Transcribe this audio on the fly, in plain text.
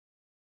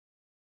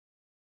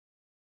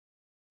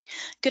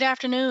Good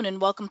afternoon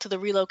and welcome to the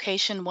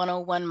Relocation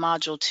 101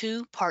 Module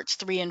 2, Parts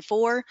 3 and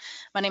 4.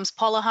 My name is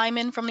Paula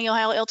Hyman from the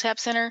Ohio LTAP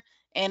Center,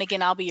 and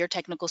again, I'll be your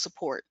technical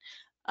support.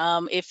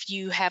 If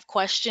you have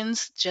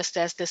questions, just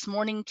as this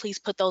morning, please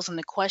put those in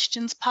the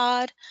questions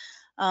pod,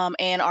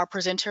 and our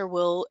presenter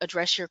will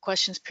address your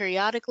questions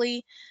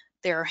periodically.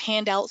 There are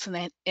handouts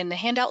in the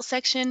handout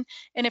section,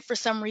 and if for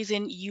some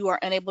reason you are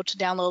unable to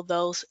download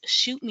those,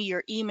 shoot me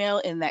your email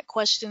in that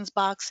questions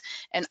box,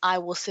 and I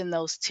will send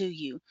those to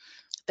you.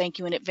 Thank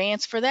you in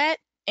advance for that,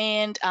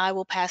 and I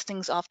will pass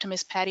things off to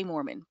Miss Patty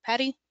Moorman.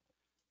 Patty?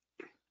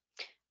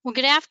 Well,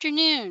 good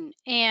afternoon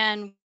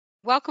and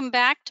welcome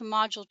back to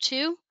Module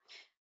 2.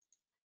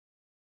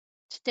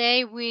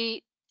 Today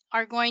we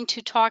are going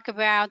to talk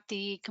about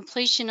the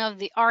completion of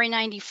the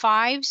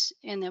RE95s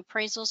and the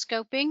appraisal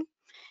scoping.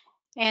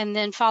 And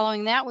then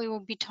following that, we will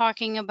be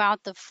talking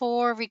about the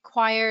 4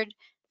 required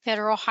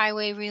federal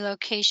highway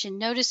relocation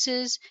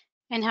notices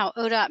and how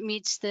ODOT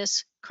meets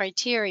this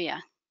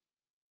criteria.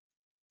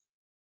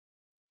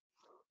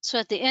 So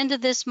at the end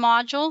of this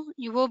module,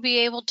 you will be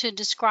able to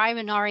describe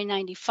an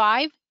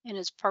RE95 and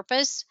its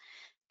purpose,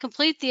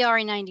 complete the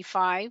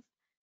RE95,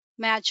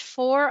 match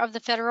 4 of the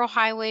federal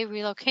highway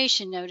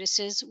relocation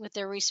notices with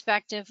their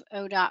respective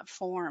ODOT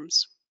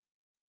forms.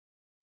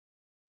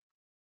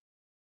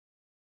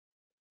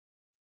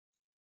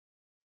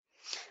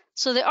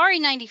 So the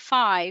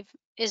RE95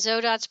 is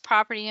ODOT's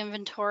property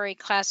inventory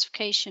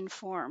classification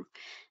form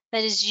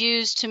that is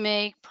used to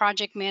make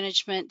project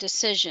management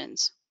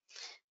decisions.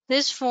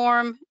 This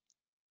form,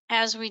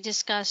 as we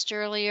discussed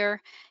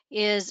earlier,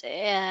 is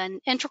an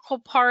integral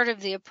part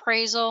of the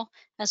appraisal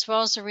as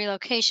well as the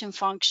relocation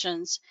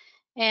functions.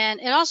 And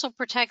it also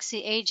protects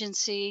the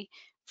agency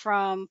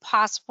from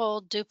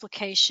possible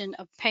duplication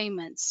of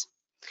payments.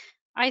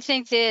 I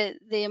think that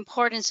the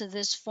importance of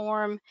this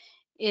form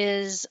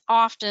is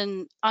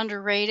often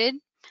underrated.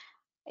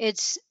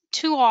 It's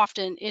too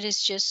often it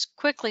is just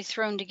quickly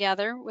thrown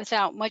together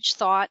without much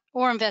thought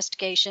or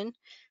investigation,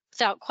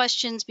 without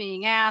questions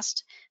being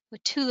asked,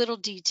 with too little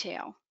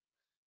detail.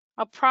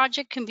 A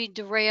project can be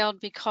derailed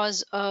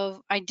because of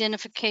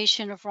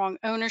identification of wrong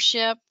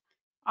ownership,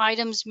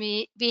 items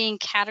being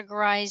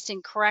categorized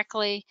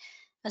incorrectly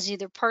as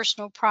either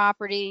personal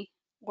property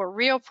or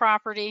real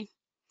property,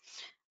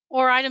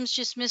 or items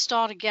just missed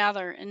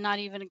altogether and not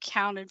even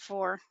accounted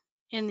for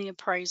in the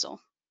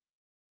appraisal.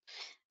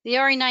 The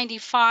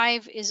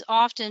RE95 is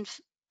often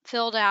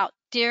filled out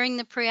during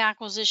the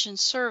pre-acquisition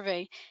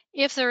survey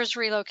if there is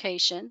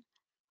relocation,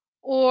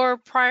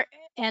 or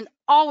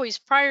always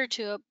prior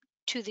to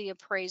the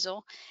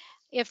appraisal.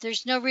 If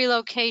there's no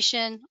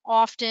relocation,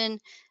 often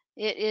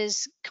it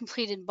is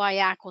completed by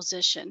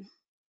acquisition.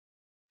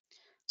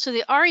 So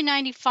the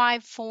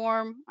RE95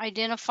 form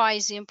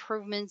identifies the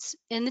improvements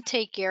in the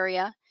take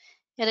area.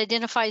 It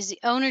identifies the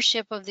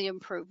ownership of the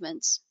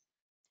improvements.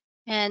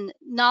 And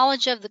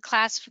knowledge of the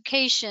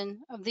classification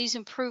of these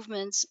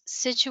improvements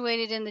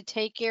situated in the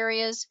take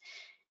areas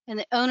and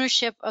the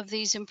ownership of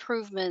these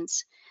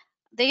improvements,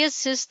 they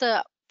assist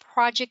the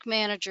project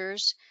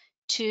managers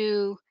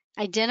to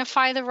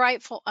identify the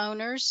rightful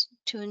owners,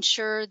 to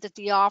ensure that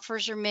the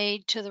offers are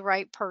made to the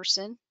right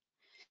person,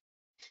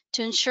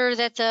 to ensure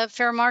that the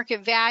fair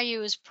market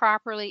value is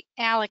properly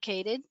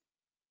allocated,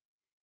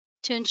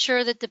 to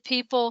ensure that the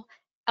people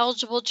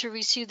eligible to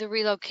receive the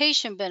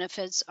relocation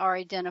benefits are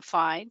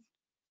identified,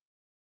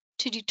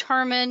 to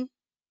determine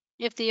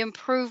if the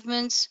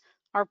improvements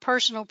are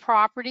personal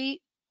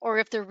property or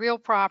if they're real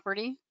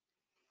property.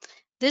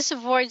 This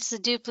avoids the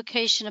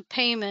duplication of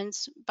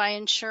payments by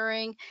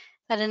ensuring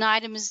that an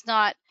item is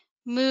not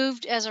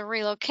moved as a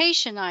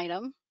relocation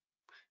item,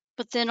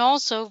 but then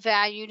also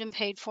valued and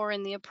paid for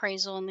in the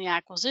appraisal and the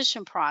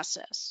acquisition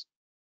process.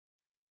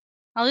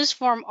 Now, this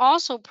form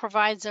also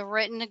provides a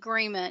written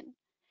agreement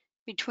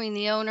between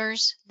the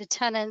owners, the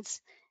tenants,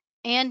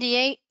 and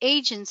the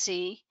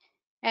agency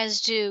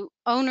as to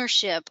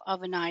ownership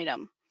of an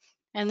item,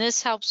 and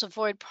this helps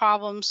avoid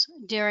problems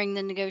during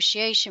the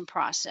negotiation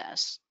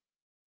process.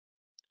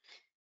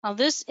 Now,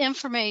 this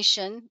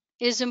information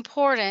is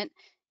important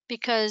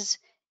because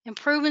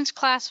improvements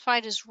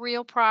classified as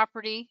real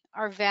property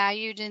are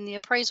valued in the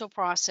appraisal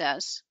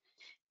process,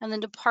 and the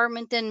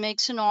department then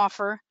makes an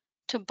offer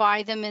to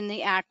buy them in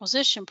the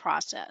acquisition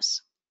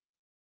process.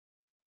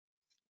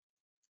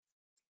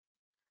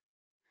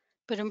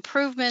 But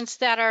improvements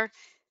that are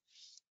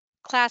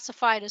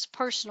classified as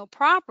personal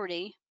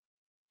property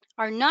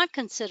are not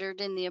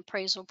considered in the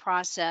appraisal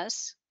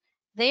process.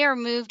 They are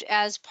moved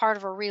as part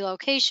of a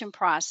relocation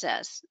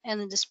process, and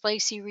the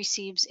displacee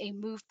receives a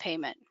move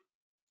payment.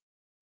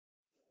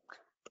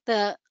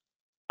 The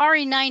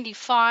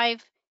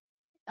RE95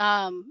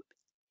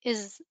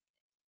 is,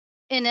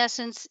 in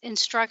essence,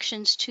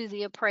 instructions to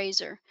the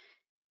appraiser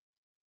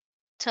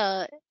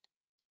to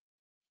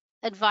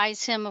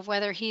advise him of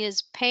whether he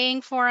is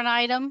paying for an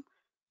item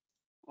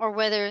or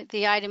whether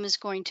the item is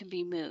going to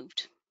be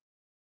moved.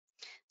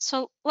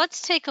 So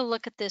let's take a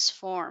look at this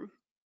form.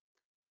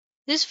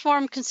 This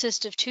form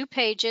consists of 2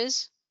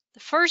 pages. The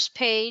first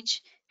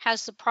page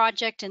has the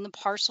project and the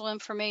parcel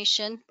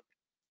information.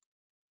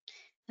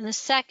 And the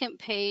second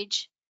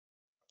page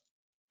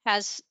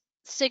has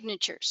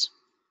signatures.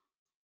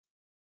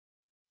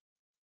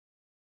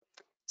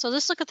 So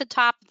let's look at the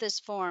top of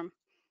this form.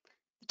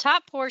 The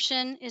top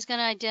portion is going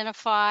to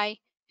identify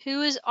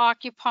who is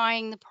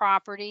occupying the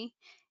property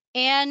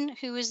and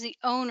who is the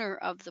owner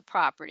of the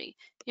property.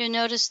 You'll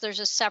notice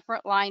there's a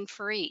separate line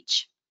for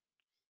each.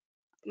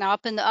 Now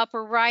up in the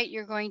upper right,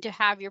 you're going to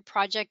have your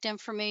project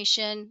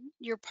information,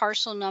 your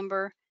parcel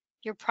number,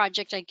 your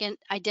project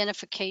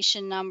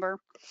identification number,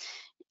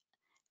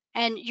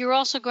 and you're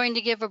also going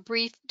to give a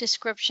brief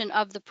description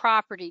of the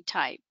property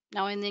type.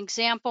 Now in the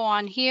example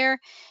on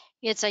here,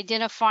 it's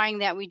identifying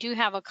that we do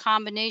have a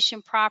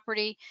combination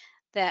property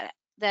that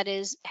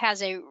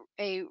has a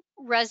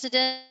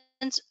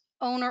residence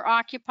owner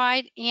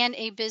occupied and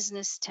a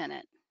business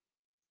tenant.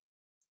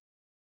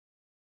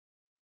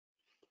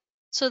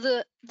 So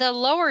the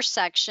lower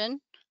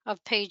section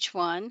of page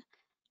 1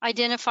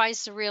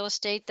 identifies the real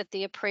estate that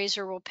the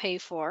appraiser will pay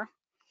for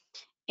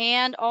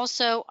and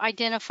also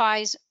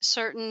identifies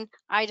certain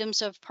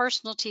items of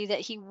personality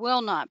that he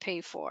will not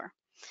pay for.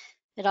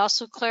 It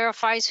also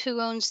clarifies who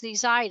owns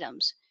these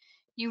items.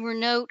 You will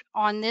note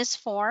on this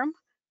form,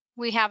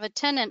 we have a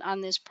tenant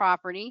on this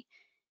property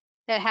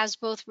that has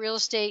both real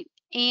estate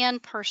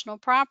and personal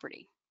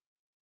property.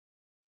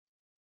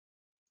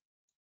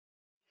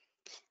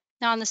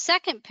 Now on the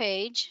second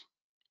page,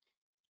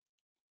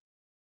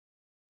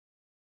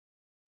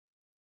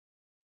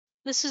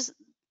 the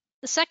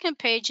second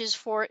page is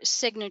for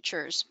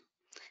signatures.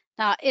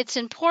 Now it's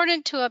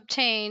important to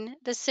obtain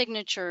the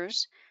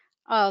signatures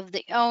of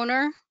the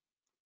owner,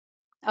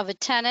 of a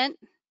tenant,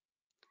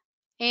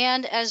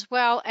 and as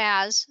well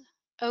as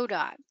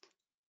ODOT.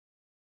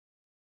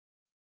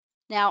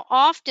 Now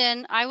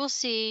often I will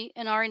see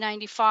an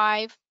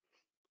RE95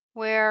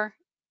 where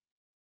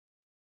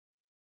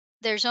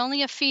there's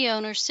only a fee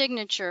owner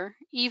signature,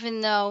 even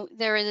though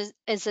there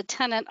is a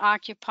tenant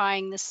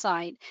occupying the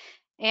site.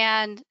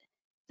 And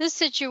this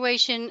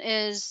situation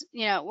is,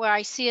 where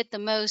I see it the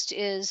most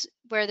is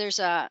where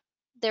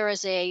there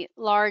is a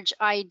large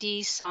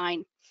ID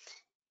sign,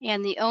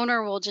 and the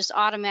owner will just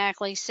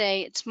automatically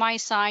say, "It's my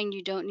sign,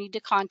 you don't need to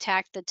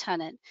contact the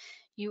tenant."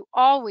 You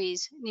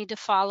always need to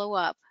follow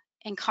up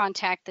and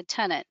contact the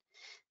tenant.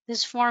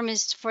 This form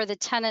is for the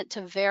tenant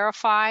to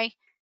verify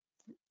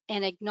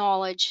and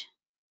acknowledge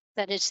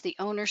that it's the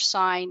owner's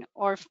sign,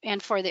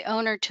 and for the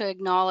owner to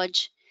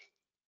acknowledge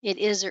it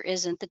is or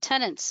isn't the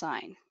tenant's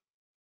sign.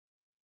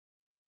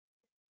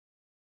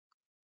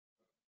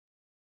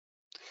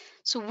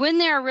 So when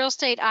there are real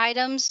estate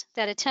items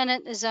that a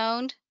tenant is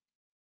owned,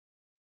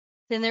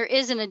 then there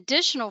is an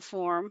additional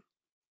form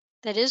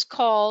that is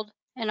called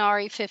an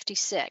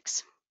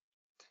RE56.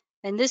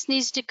 And this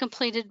is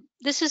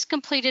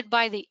completed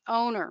by the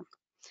owner.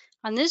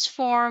 On this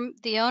form,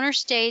 the owner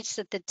states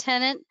that the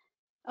tenant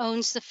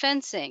owns the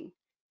fencing.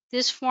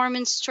 This form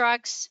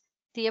instructs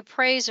the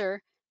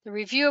appraiser, the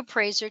review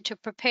appraiser, to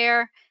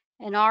prepare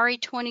an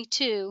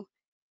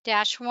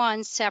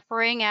RE22-1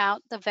 separating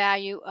out the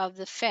value of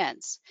the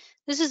fence.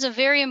 This is a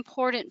very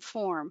important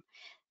form.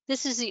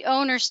 This is the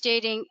owner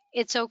stating,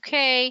 "It's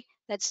okay,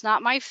 that's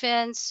not my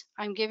fence.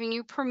 I'm giving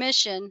you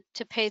permission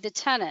to pay the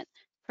tenant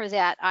for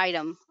that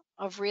item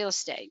of real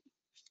estate."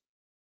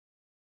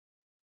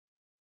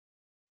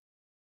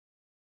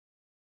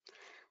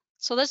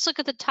 So let's look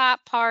at the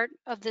top part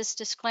of this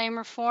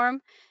disclaimer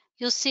form.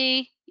 You'll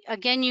see,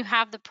 again, you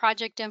have the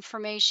project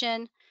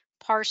information,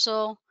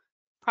 parcel,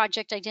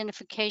 project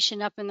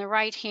identification up in the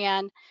right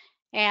hand,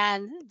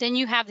 and then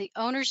you have the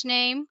owner's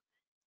name.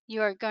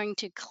 You are going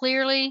to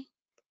clearly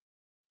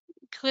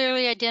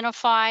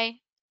identify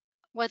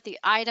what the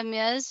item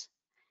is,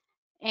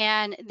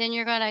 and then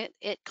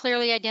it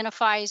clearly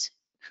identifies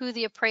who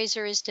the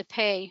appraiser is to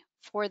pay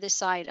for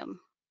this item.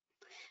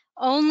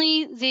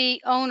 Only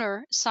the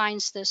owner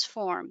signs this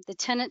form. The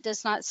tenant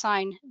does not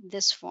sign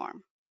this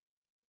form.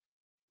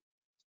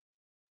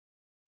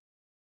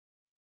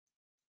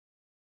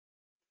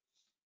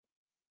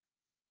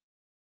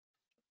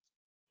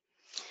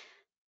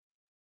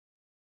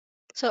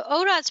 So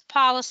ODOT's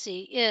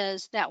policy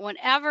is that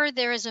whenever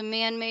there is a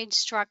man-made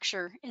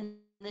structure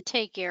in the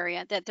take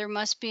area, that there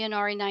must be an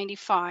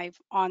RE95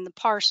 on the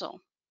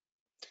parcel.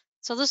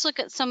 So let's look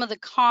at some of the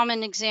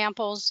common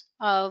examples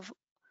of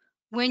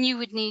when you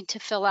would need to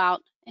fill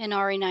out an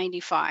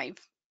RE95.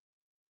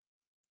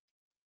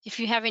 If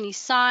you have any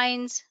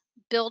signs,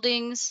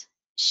 buildings,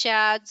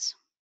 sheds,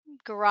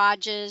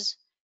 garages,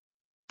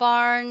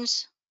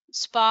 barns,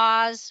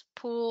 spas,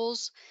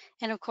 pools,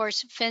 and of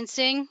course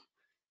fencing.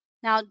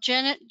 Now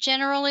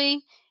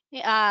generally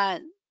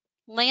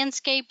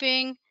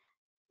landscaping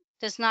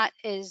does not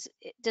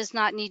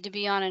need to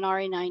be on an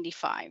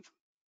RE95.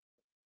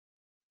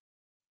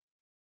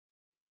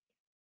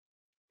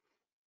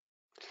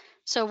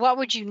 So what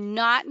would you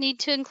not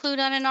need to include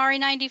on an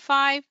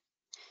RE95?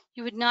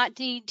 You would not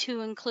need to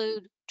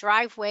include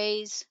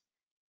driveways,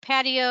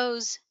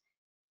 patios,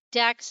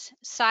 decks,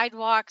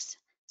 sidewalks,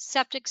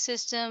 septic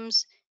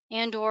systems,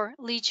 and or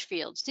leach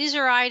fields. These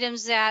are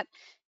items that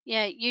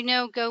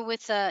go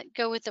with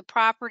the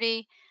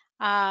property.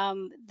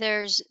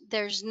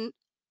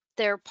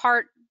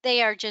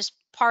 They are just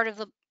part of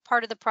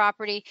the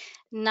property,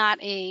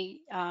 not a,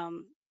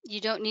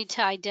 you don't need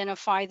to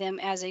identify them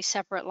as a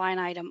separate line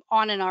item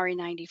on an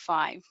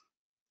RE95.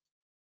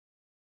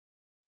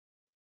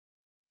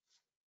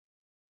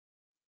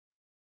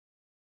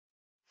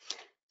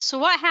 So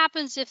what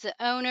happens if the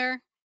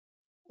owner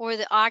or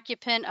the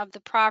occupant of the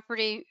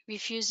property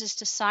refuses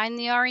to sign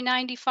the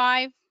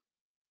RE95?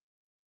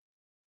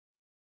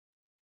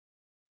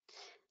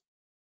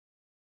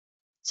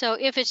 So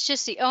if it's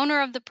just the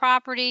owner of the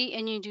property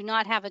and you do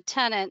not have a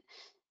tenant,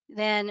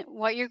 then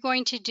what you're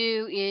going to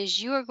do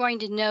is you are going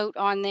to note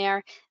on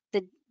there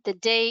the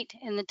date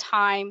and the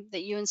time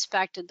that you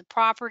inspected the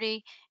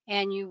property,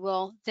 and you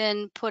will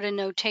then put a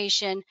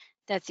notation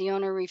that the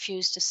owner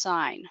refused to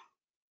sign.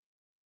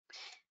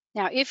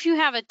 Now, if you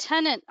have a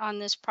tenant on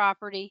this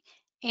property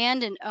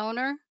and an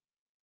owner,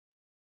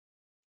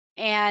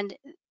 and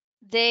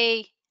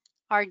they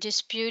are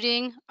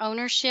disputing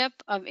ownership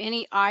of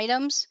any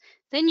items,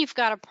 then you've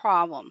got a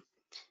problem.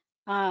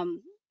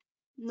 Um,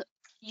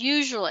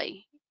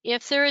 Usually,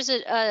 if there is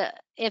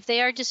if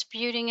they are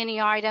disputing any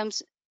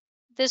items,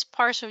 this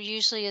parcel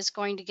usually is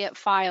going to get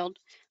filed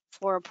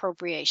for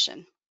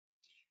appropriation.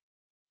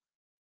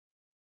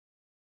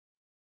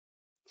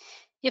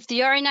 If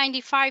the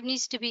RE95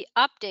 needs to be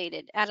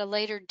updated at a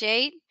later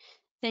date,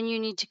 then you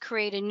need to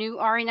create a new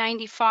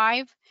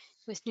RE95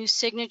 with new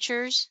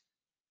signatures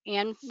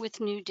and with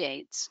new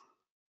dates.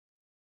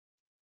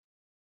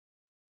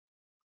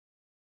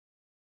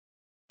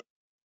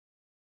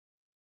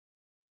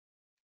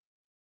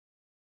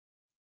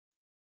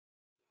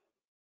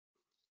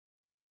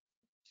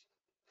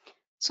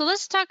 So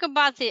let's talk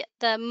about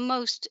the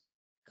most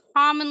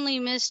commonly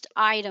missed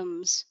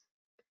items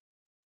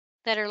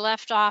that are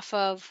left off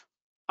of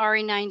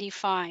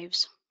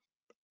RE95s.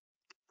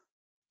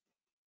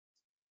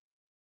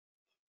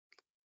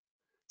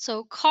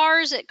 So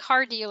cars at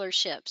car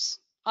dealerships,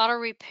 auto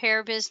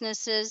repair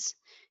businesses,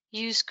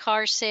 used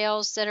car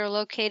sales that are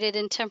located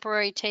in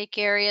temporary take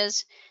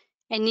areas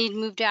and need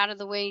moved out of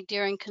the way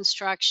during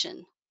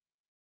construction.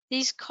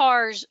 These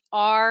cars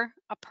are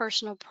a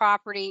personal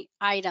property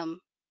item,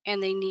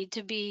 and they need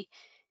to be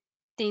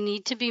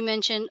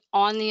mentioned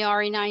on the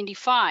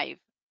RE95,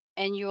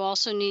 and you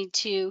also need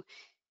to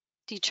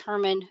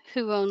determine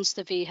who owns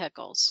the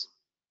vehicles.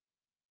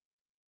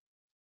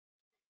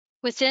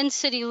 Within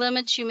city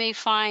limits, you may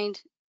find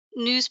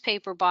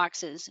newspaper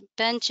boxes,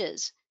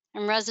 benches.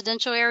 In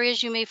residential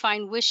areas, you may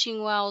find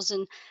wishing wells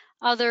and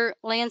other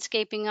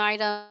landscaping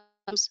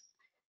items,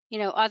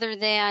 other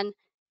than,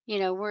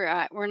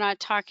 we're not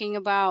talking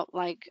about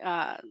like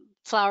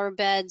flower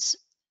beds,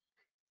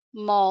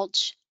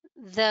 mulch,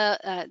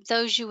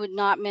 those you would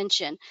not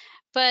mention.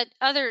 But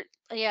other,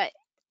 yeah,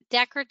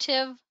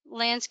 decorative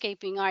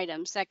landscaping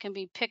items that can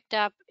be picked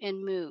up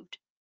and moved.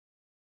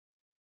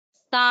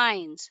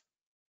 Signs.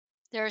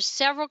 There are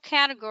several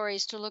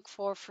categories to look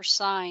for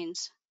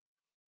signs.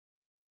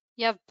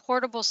 You have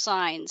portable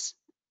signs.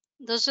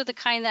 Those are the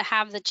kind that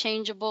have the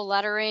changeable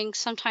lettering.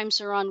 Sometimes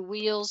they're on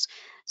wheels,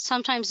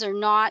 sometimes they're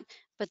not,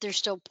 but they're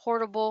still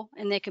portable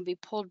and they can be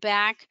pulled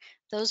back.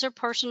 Those are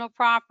personal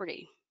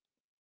property.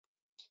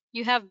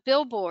 You have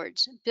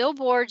billboards.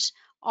 Billboards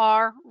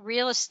are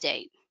real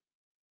estate.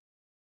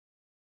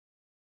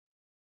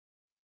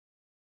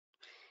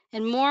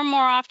 And more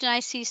often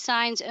I see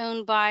signs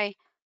owned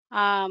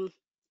um,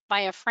 by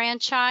a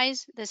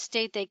franchise that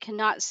state they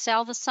cannot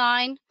sell the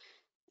sign,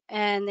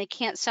 and they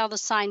can't sell the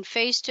sign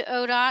face to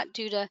ODOT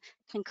due to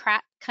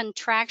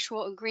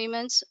contractual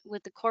agreements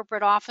with the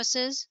corporate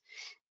offices.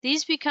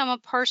 These become a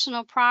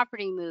personal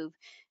property move,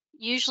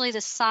 usually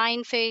the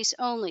sign face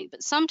only,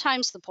 but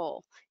sometimes the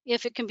pole,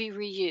 if it can be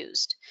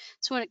reused.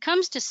 So when it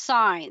comes to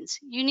signs,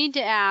 you need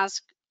to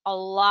ask a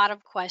lot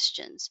of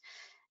questions.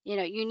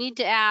 You need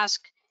to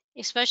ask,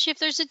 especially if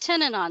there's a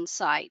tenant on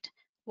site,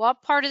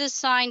 what part of the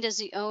sign does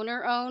the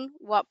owner own?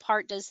 What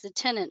part does the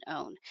tenant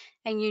own?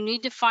 And you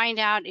need to find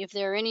out if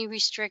there are any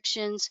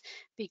restrictions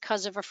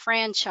because of a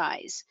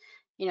franchise.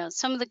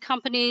 Some of the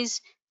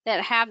companies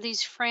that have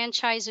these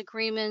franchise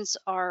agreements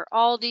are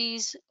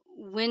Aldi's,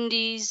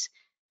 Wendy's,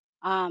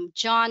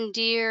 John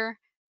Deere,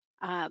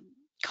 uh,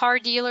 car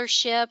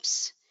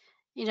dealerships.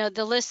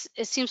 The list,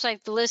 it seems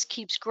like the list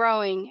keeps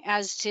growing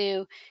as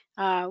to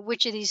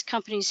which of these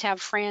companies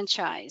have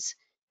franchise.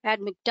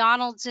 Add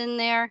McDonald's in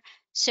there.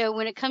 So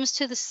when it comes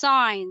to the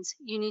signs,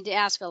 you need to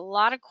ask a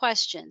lot of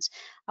questions.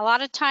 A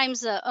lot of times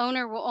the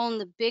owner will own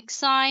the big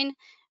sign,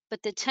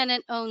 but the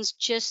tenant owns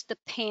just the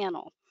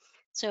panel.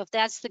 So if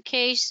that's the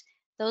case,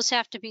 those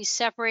have to be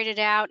separated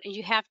out, and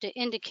you have to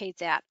indicate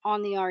that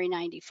on the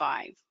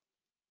RE95.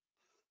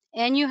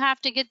 And you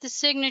have to get the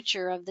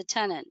signature of the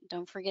tenant.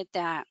 Don't forget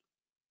that.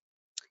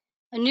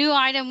 A new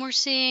item we're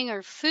seeing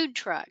are food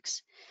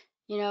trucks.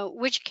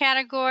 Which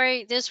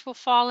category this will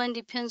fall in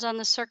depends on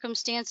the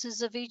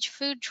circumstances of each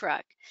food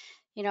truck.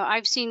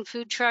 I've seen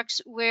food trucks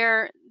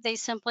where they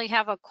simply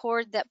have a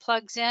cord that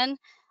plugs in.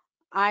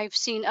 I've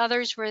seen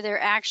others where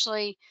they're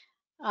actually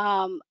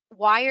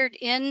wired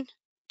in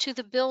to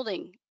the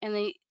building,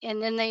 and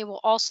then they will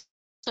also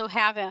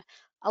have a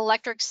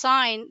electric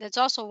sign that's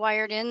also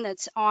wired in,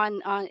 that's on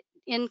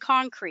in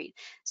concrete.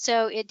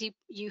 So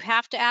you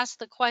have to ask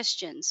the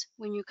questions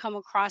when you come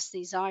across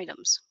these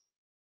items.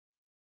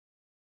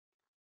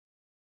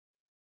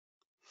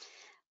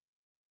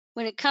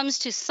 When it comes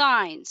to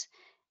signs,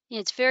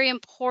 it's very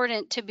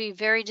important to be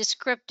very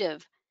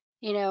descriptive.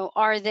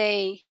 Are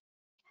they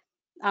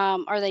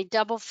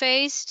double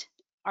faced?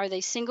 Are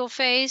they single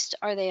faced?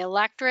 Are they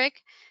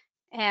electric?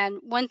 And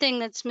one thing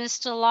that's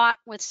missed a lot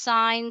with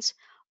signs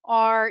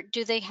are,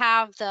 do they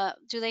have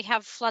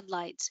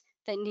floodlights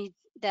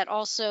that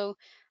also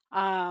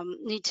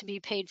need to be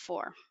paid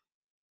for.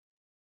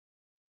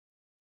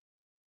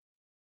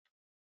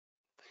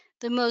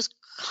 The most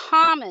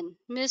common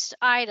missed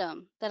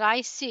item that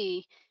I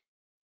see,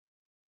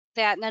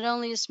 that not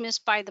only is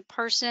missed by the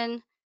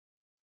person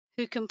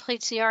who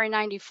completes the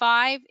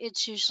RE95,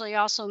 it's usually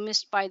also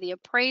missed by the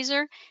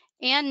appraiser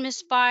and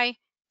missed by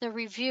the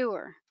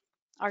reviewer,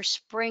 are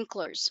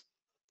sprinklers.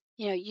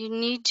 You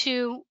need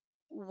to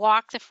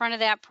walk the front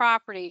of that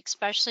property,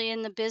 especially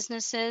in the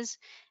businesses,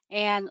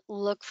 and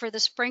look for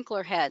the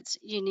sprinkler heads.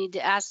 You need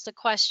to ask the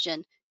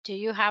question, do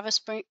you have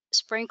a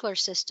sprinkler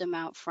system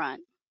out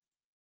front?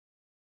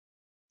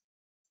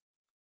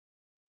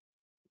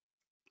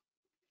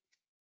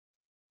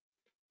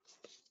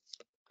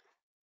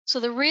 So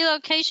the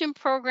relocation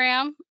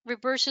program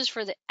reimburses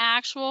for the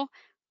actual,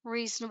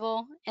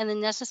 reasonable, and the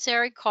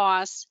necessary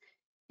costs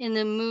in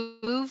the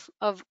move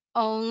of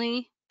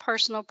only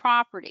personal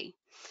property.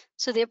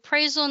 So the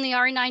appraisal and the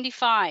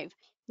RE95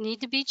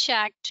 need to be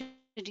checked to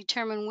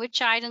determine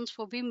which items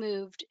will be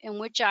moved and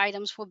which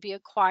items will be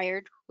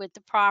acquired with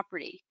the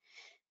property.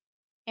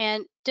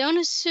 And don't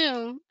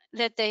assume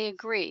that they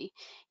agree.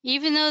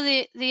 Even though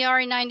the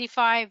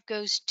RE95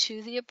 goes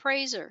to the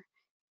appraiser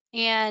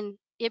and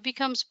it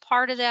becomes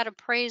part of that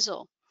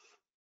appraisal,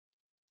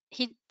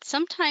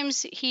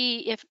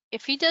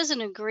 if he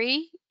doesn't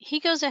agree, he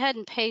goes ahead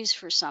and pays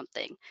for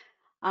something.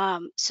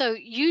 So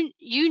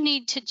you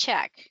need to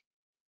check.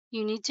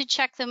 You need to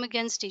check them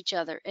against each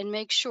other and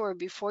make sure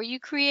before you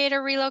create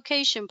a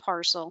relocation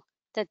parcel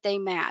that they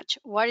match.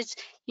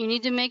 You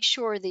need to make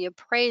sure the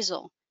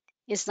appraisal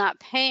is not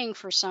paying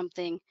for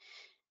something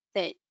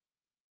that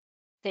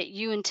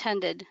you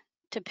intended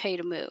to pay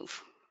to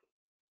move.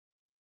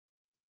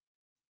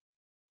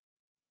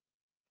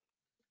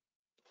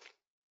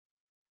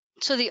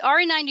 So the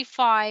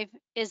RE95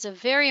 is a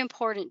very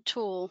important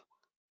tool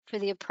for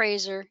the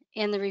appraiser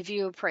and the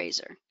review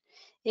appraiser.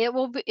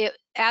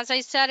 As I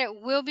said,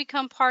 it will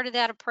become part of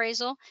that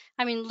appraisal.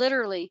 I mean,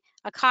 literally,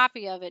 a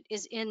copy of it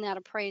is in that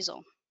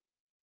appraisal.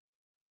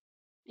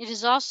 It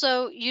is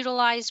also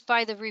utilized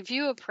by the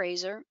review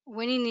appraiser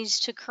when he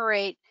needs to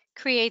create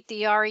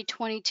the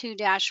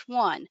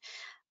RE22-1,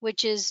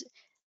 which is,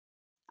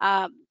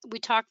 we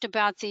talked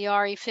about the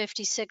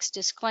RE56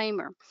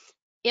 disclaimer.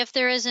 If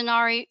there is an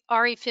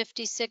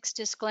RE56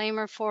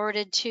 disclaimer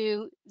forwarded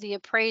to the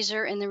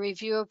appraiser and the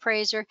review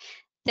appraiser,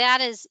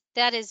 that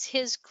is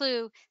his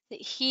clue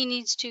that he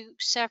needs to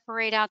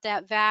separate out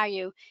that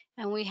value,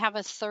 and we have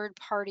a third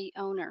party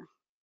owner.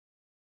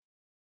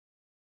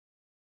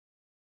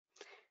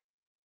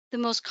 The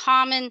most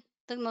common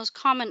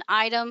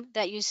item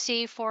that you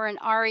see for an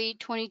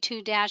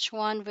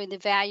RE22-1 where the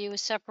value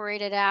is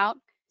separated out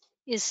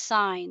is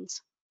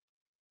signs.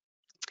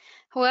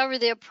 However,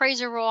 the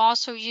appraiser will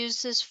also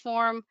use this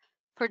form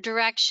for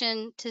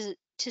direction to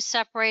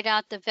separate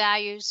out the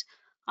values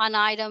on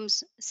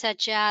items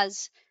such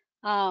as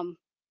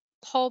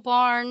pole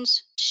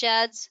barns,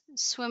 sheds,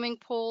 swimming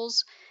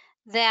pools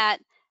that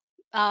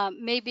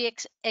may be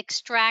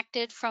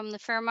extracted from the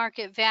fair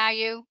market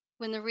value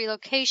when the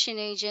relocation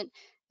agent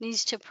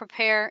needs to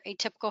prepare a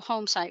typical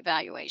home site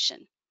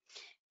valuation.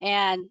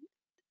 And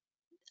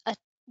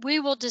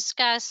we will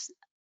discuss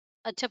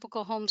a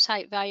typical home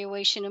site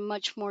valuation in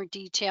much more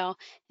detail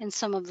in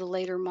some of the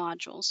later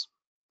modules.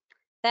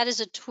 That is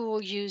a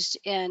tool used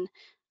in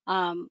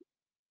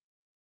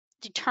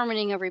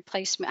determining a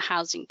replacement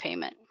housing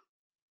payment.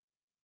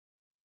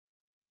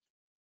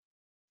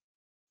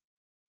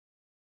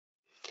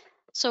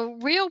 So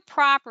real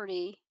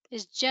property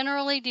is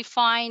generally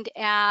defined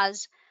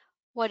as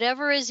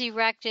whatever is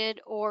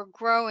erected or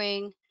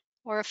growing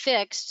or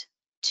affixed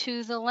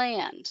to the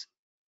land.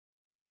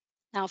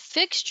 Now,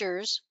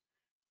 fixtures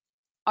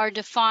are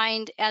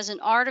defined as an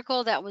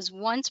article that was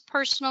once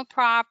personal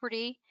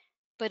property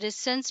but has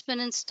since been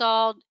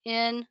installed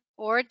in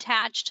or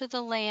attached to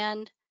the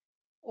land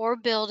or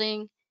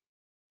building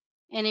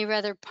in a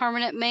rather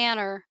permanent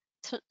manner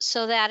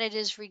so that it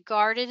is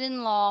regarded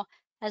in law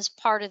as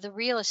part of the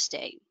real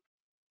estate.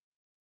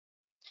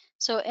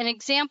 So an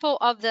example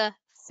of the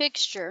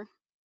fixture,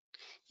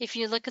 if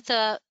you look at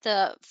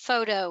the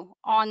photo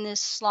on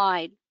this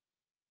slide,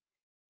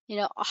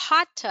 a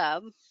hot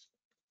tub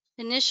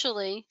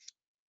initially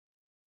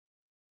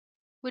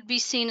would be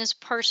seen as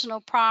personal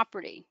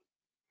property.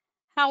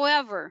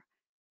 However,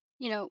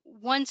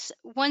 once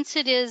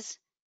it is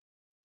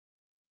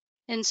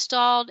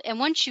installed, and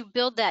once you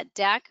build that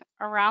deck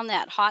around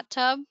that hot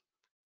tub,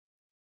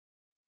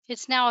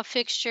 it's now a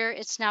fixture.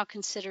 It's now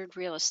considered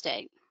real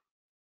estate.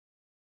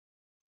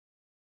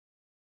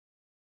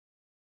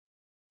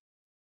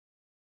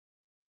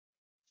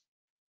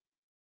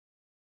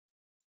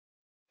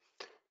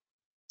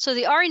 So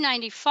the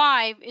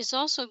RE95 is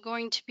also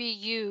going to be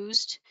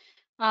used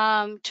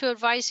to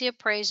advise the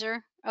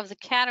appraiser of the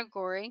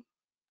category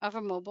of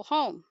a mobile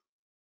home.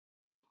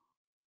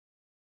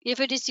 If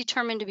it is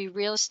determined to be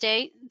real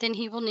estate, then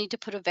he will need to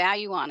put a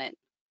value on it.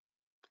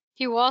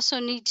 He will also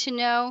need to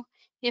know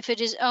if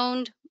it is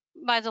owned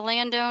by the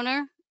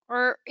landowner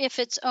or if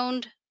it's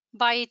owned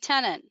by a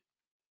tenant.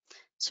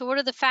 So what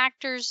are the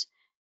factors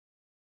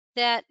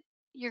that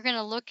you're going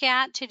to look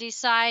at to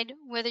decide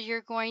whether you're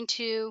going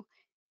to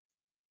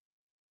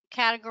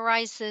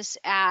categorize this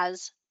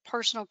as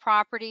personal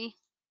property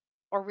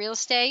or real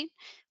estate?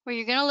 Well,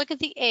 you're going to look at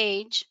the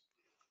age.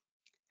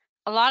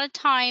 A lot of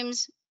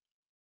times,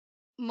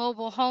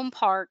 mobile home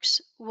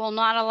parks will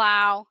not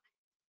allow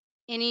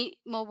any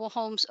mobile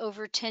homes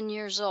over 10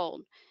 years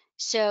old.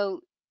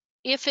 So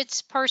if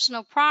it's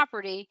personal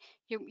property,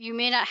 you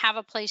may not have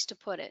a place to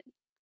put it.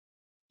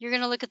 You're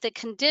going to look at the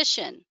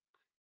condition.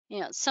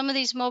 Some of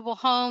these mobile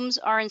homes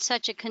are in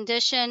such a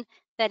condition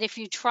that if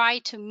you try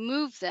to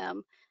move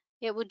them,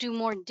 it will do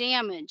more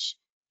damage.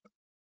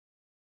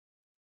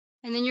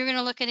 And then you're going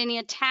to look at any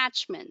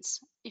attachments.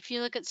 If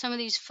you look at some of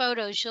these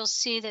photos, you'll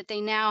see that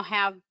they now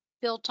have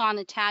built-on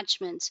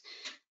attachments,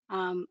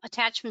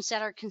 attachments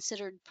that are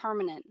considered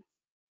permanent.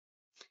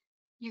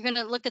 You're going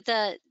to look at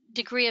the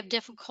degree of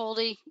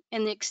difficulty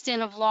and the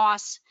extent of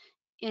loss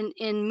in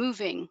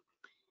moving.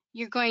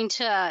 You're going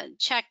to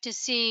check to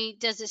see,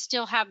 does it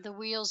still have the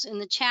wheels and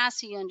the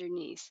chassis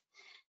underneath?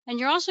 And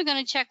you're also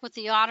going to check with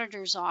the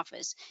auditor's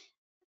office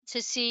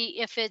to see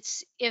if it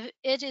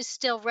is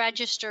still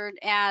registered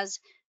as,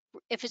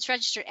 if it's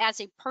registered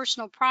as a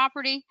personal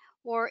property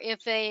or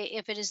if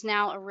it is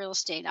now a real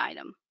estate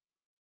item.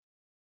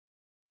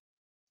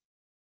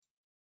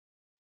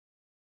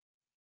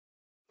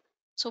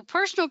 So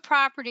personal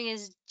property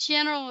is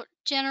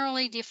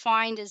generally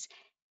defined as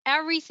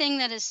everything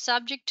that is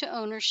subject to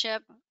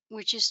ownership,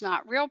 which is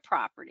not real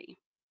property.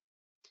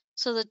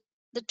 So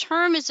the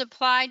term is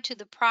applied to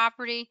the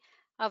property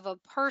of a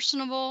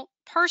personal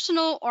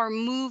or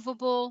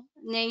movable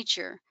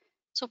nature.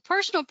 So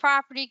personal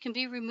property can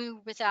be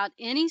removed without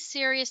any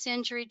serious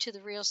injury to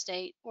the real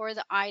estate or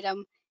the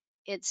item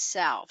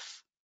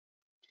itself.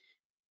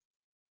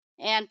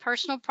 And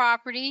personal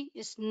property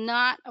is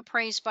not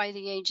appraised by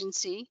the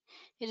agency.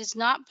 It is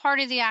not part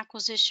of the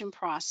acquisition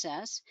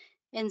process.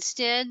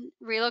 Instead,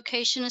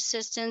 relocation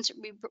assistance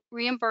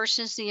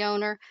reimburses the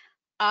owner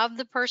of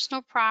the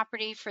personal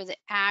property for the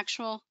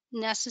actual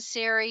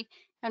necessary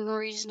and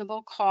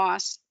reasonable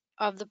cost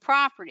of the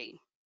property.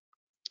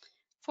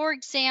 For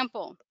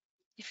example,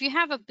 if you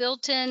have a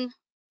built-in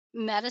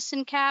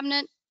medicine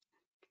cabinet,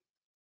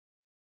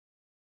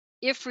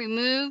 if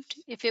removed,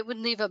 if it would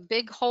leave a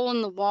big hole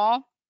in the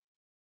wall,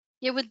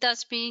 it would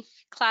thus be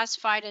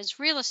classified as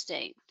real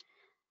estate.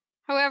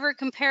 However,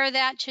 compare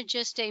that to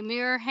just a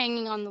mirror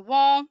hanging on the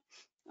wall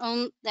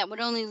that would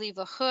only leave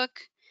a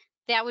hook.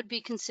 That would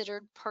be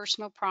considered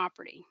personal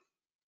property.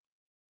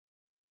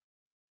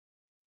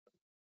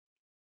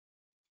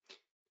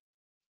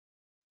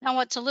 Now,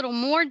 what's a little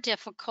more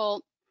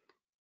difficult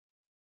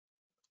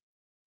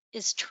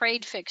is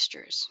trade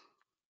fixtures.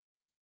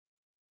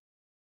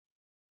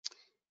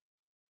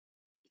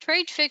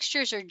 Trade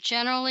fixtures are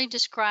generally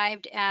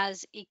described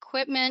as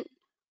equipment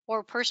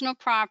or personal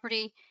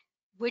property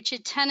which a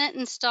tenant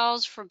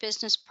installs for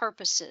business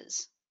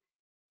purposes.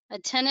 A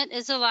tenant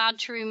is allowed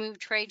to remove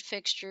trade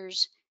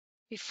fixtures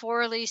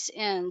before a lease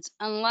ends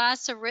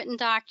unless a written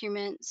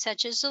document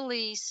such as a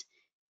lease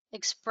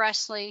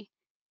expressly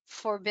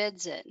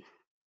forbids it.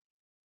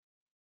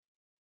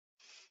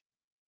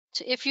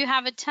 So if you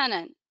have a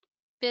tenant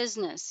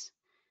business,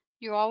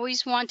 you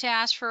always want to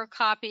ask for a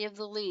copy of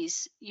the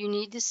lease. You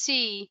need to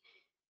see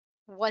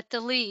what the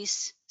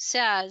lease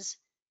says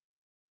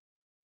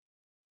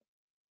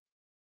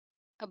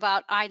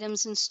about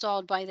items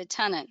installed by the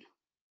tenant.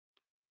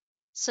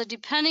 So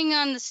depending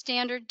on the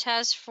standard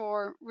test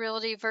for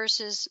realty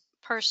versus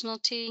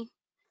personality,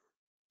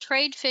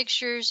 trade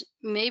fixtures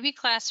may be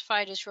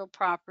classified as real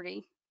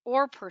property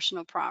or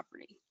personal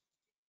property.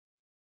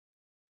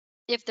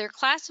 If they're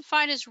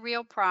classified as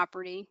real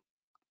property,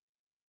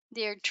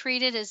 they are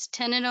treated as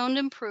tenant-owned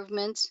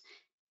improvements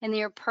and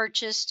they are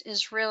purchased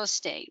as real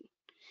estate.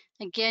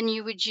 Again,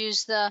 you would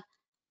use the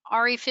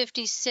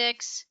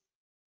RE56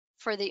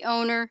 for the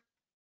owner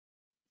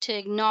to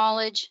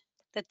acknowledge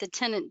that the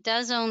tenant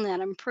does own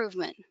that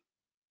improvement.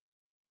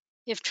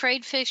 If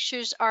trade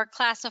fixtures are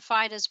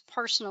classified as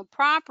personal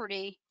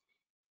property,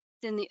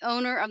 then the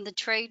owner of the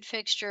trade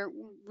fixture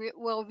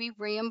will be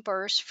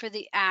reimbursed for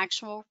the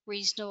actual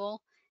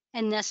reasonable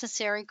and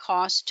necessary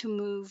cost to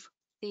move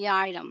the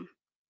item.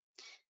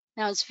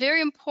 Now, it's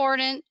very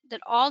important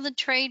that all the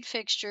trade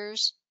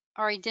fixtures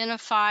are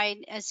identified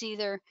as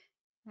either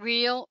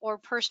real or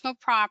personal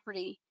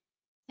property,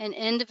 and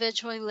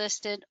individually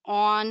listed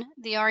on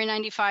the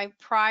RE95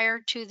 prior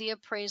to the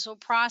appraisal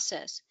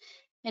process.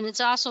 And it's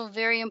also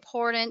very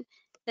important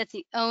that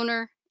the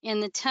owner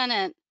and the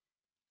tenant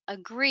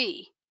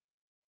agree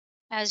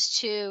as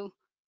to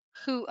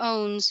who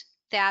owns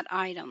that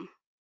item.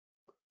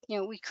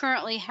 We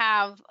currently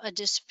have a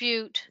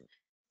dispute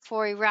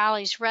for a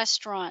Rally's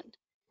restaurant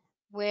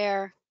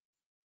where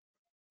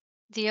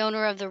the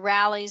owner of the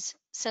Rally's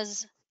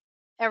says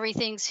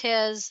everything's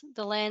his,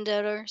 the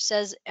landowner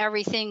says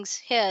everything's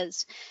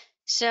his.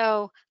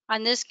 So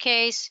on this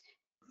case,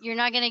 you're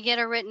not going to get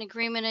a written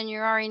agreement in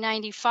your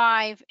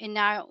RE95, and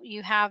now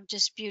you have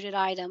disputed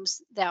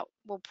items that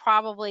will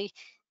probably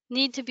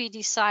need to be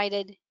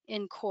decided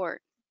in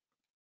court.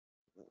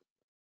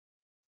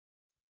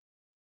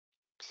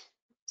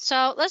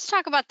 So let's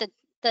talk about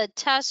the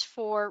test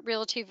for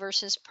realty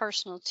versus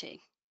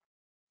personalty.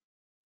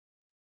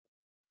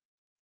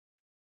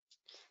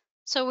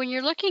 So when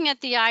you're looking at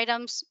the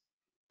items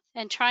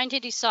and trying to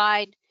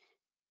decide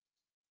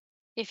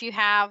if you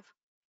have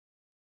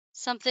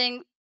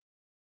something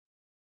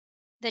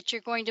that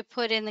you're going to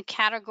put in the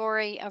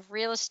category of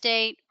real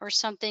estate or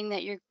something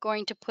that you're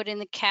going to put in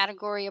the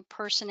category of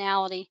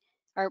personality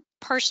or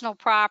personal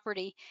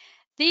property,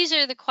 these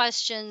are the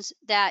questions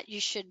that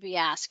you should be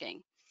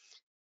asking.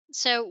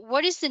 So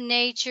what is the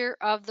nature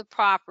of the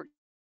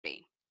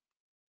property?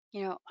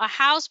 A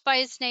house by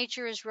its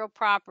nature is real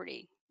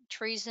property.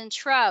 Trees and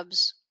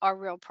shrubs are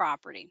real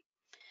property.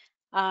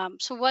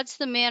 So what's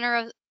the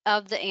manner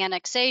of the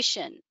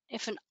annexation?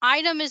 If an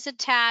item is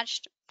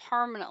attached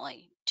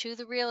permanently to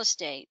the real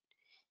estate,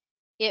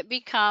 it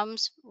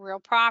becomes real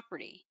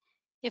property.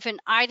 If an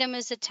item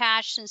is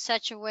attached in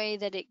such a way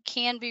that it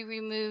can be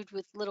removed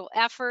with little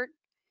effort,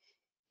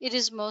 it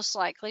is most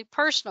likely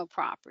personal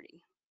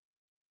property.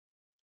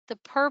 The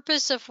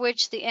purpose of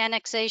which the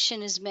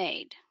annexation is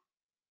made.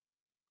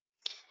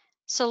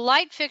 So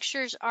light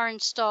fixtures are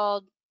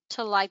installed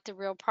to light the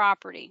real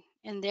property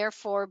and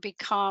therefore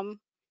become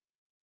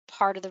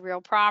part of the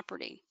real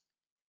property.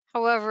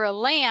 However, a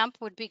lamp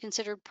would be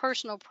considered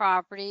personal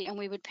property and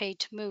we would pay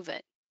to move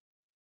it.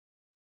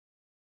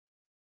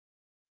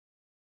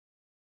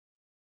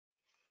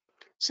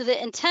 So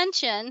the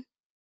intention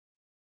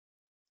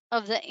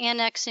of the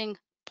annexing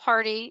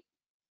party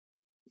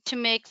to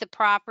make the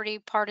property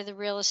part of the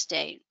real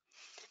estate.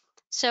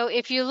 So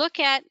if you look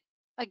at,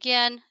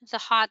 again, the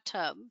hot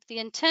tub, the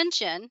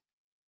intention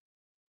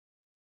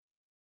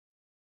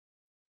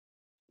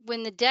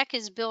when the deck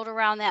is built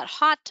around that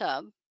hot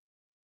tub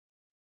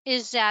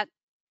is that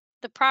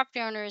the property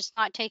owner is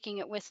not taking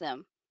it with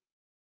them.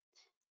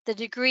 The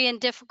degree and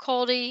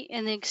difficulty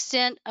and the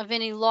extent of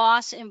any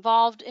loss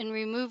involved in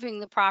removing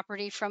the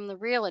property from the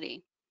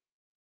realty.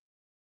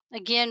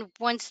 Again,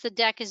 once the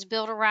deck is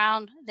built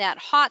around that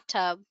hot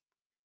tub,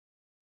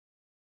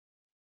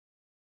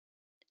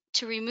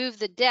 to remove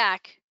the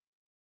deck,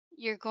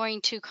 you're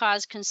going to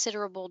cause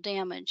considerable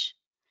damage.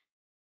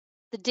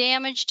 The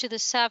damage to the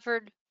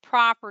severed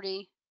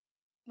property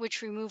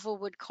which removal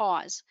would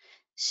cause.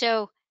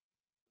 So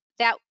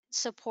that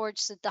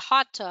supports that the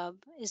hot tub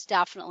is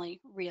definitely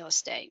real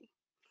estate.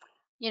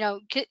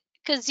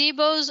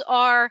 Gazebos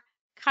are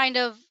kind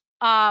of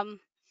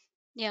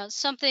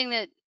something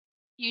that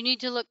you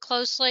need to look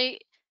closely.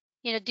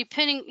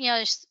 Depending,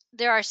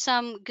 there are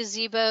some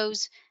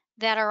gazebos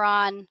that are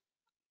on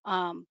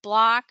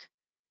block,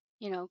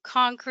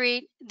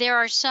 concrete. There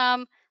are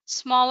some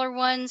smaller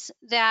ones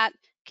that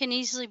can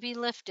easily be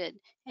lifted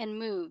and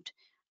moved.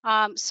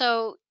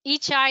 So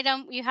each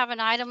item, you have an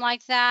item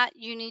like that,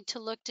 you need to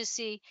look to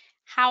see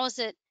how is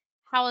it,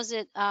 how is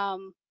it,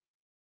 you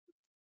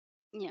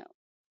know,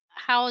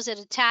 how is it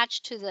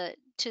attached to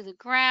the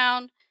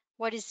ground?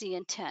 What is the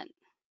intent?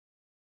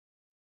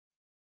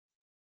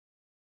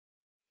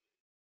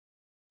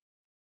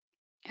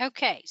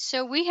 Okay,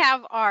 so we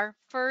have our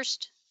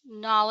first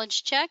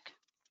knowledge check.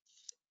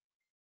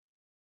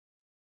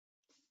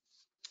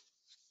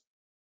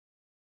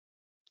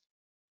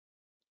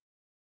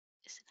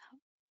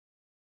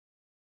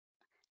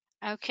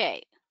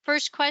 Okay,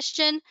 first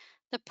question.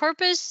 The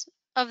purpose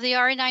of the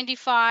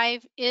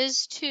RE95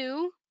 is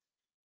to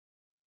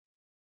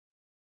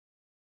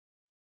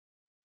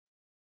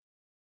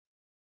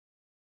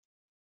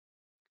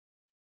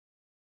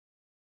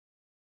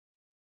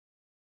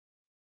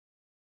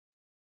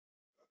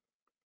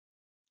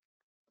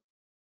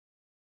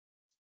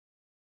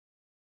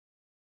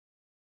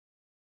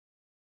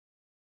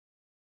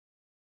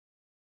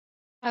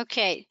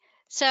Okay,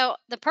 so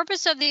the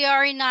purpose of the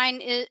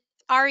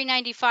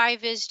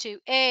RE95 is to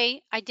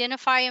A,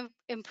 identify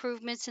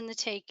improvements in the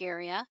take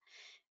area,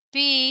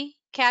 B,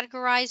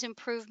 categorize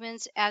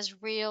improvements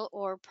as real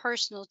or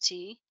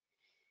personality,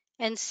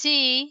 and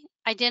C,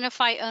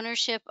 identify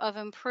ownership of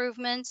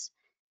improvements,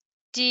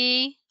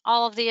 D,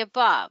 all of the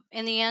above.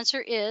 And the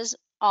answer is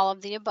all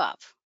of the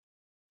above.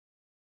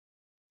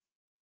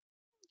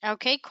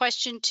 Okay,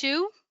 question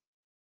 2.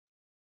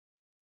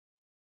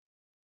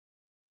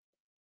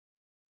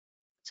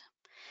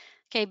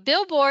 Okay,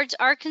 billboards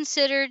are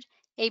considered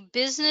a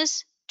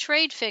business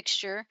trade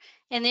fixture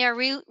and they are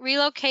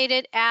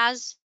relocated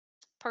as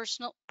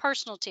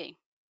personality.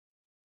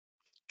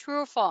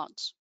 True or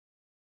false?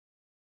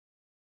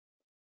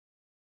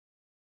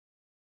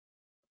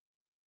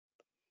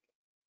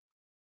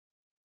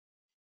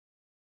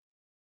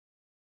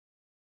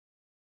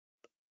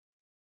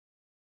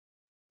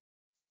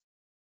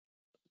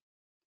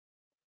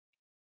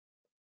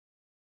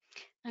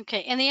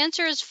 Okay, and the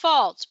answer is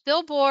false.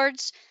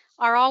 Billboards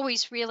are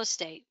always real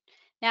estate.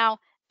 Now,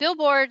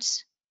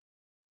 billboards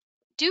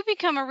do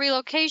become a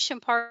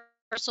relocation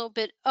parcel,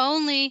 but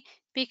only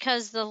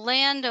because the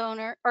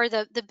landowner or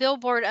the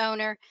billboard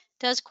owner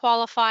does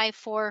qualify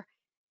for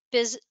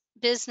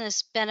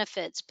business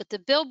benefits, but the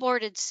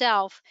billboard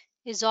itself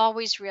is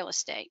always real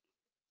estate.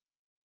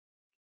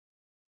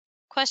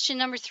 Question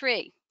number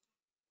 3.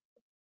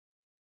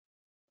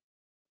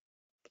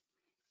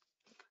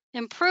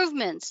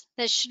 Improvements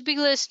that should be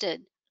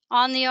listed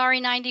on the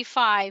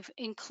RE95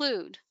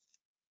 include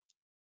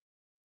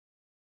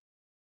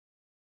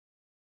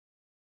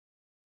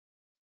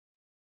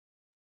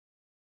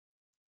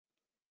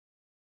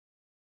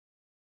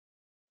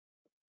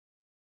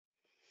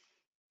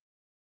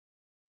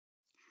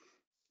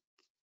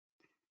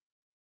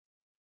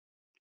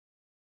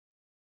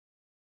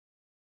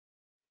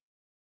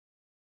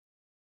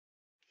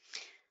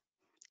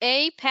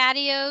A,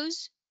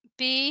 patios,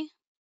 B,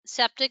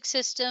 septic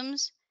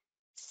systems,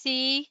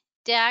 C,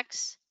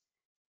 decks,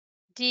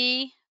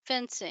 D,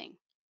 fencing.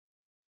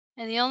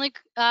 And the only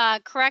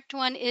correct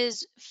one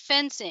is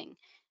fencing.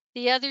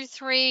 The other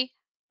 3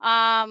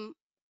 are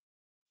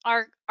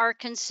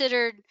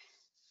considered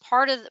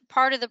part of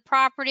the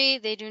property.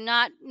 They do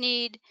not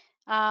need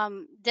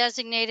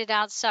designated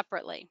out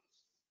separately.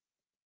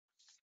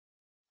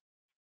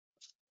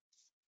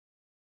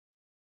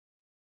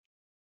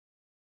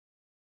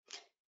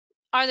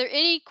 Are there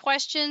any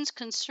questions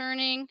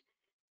concerning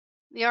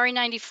the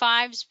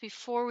RE95s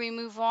before we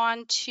move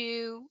on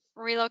to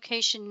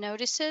relocation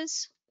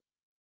notices?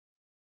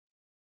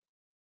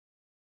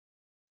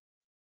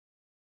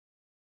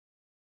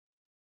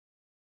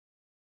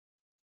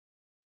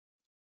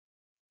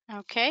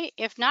 Okay,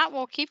 if not,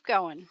 we'll keep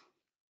going.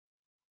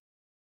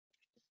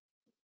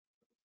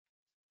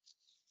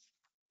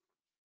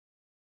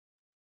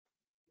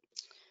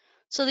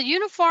 So the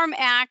Uniform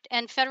Act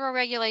and federal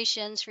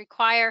regulations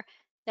require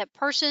that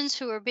persons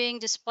who are being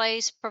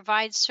displaced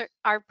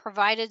are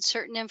provided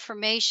certain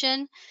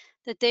information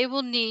that they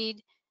will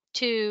need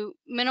to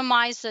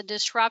minimize the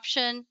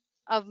disruption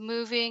of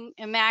moving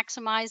and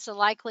maximize the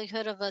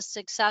likelihood of a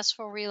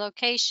successful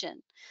relocation.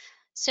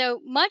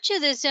 So much of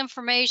this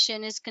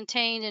information is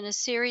contained in a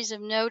series of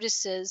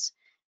notices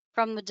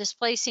from the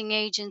displacing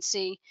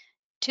agency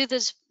to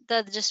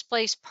the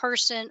displaced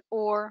person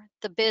or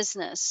the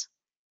business.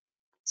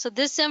 So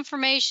this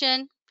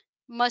information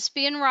must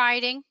be in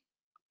writing.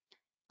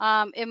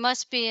 It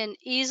must be in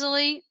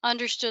easily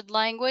understood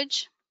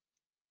language.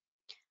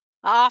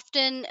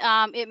 Often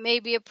it may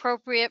be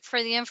appropriate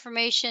for the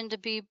information to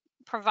be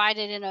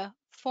provided in a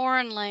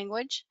foreign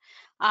language,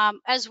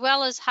 as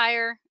well as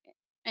hire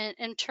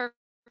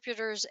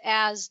interpreters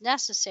as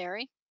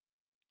necessary.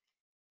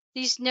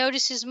 These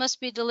notices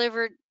must be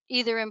delivered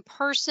either in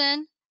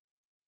person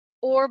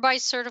or by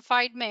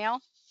certified mail.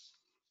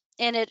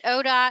 And at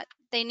ODOT,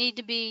 they need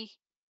to be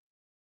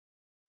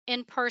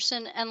in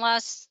person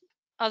unless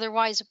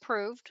otherwise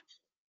approved.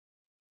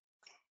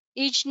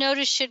 Each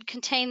notice should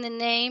contain the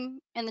name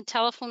and the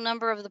telephone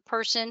number of the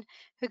person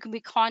who can be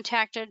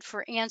contacted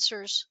for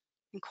answers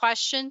and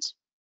questions.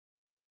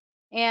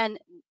 And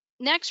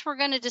next, we're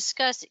going to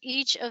discuss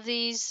each of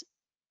these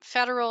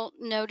federal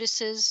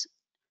notices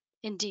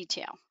in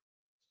detail.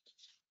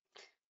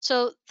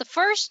 So the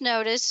first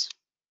notice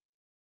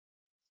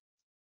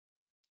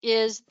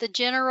is the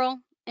General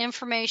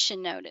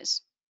Information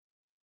Notice.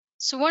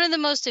 So one of the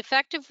most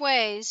effective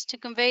ways to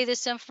convey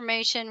this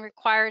information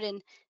required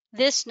in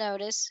this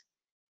notice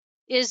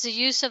is the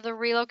use of the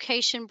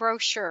relocation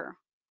brochure.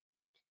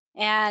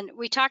 And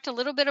we talked a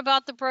little bit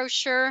about the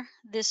brochure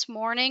this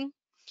morning,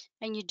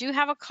 and you do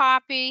have a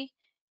copy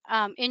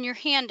in your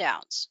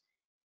handouts.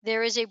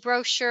 There is a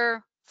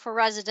brochure for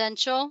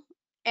residential,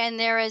 and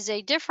there is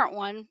a different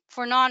one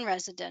for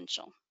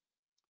non-residential.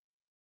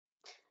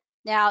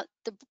 Now,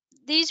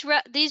 these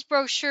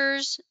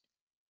brochures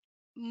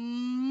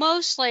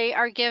mostly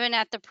are given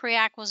at the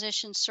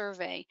pre-acquisition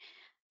survey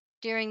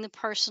during the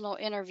personal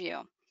interview,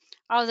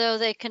 although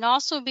they can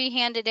also be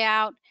handed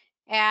out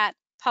at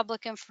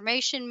public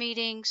information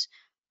meetings.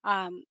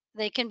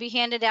 They can be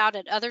handed out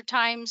at other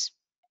times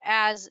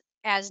as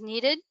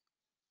needed.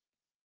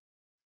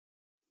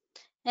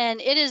 And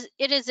it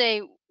is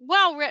a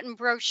well-written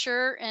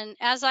brochure, and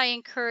as I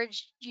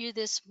encouraged you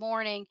this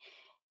morning,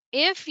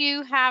 if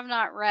you have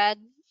not read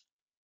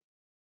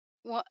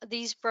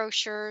these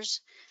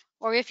brochures,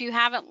 or if you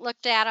haven't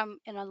looked at them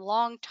in a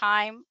long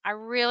time, I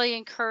really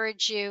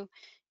encourage you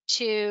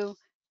to,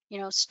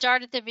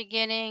 start at the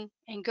beginning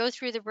and go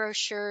through the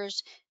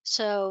brochures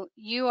so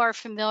you are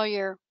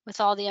familiar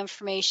with all the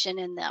information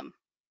in them.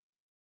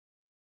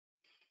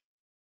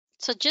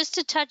 So just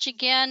to touch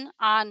again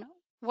on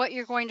what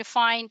you're going to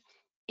find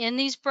in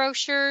these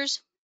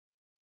brochures.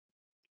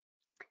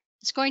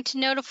 It's going to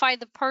notify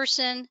the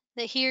person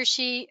that he or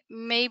she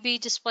may be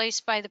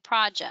displaced by the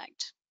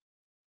project.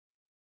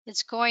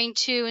 It's going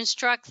to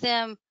instruct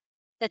them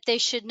that they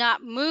should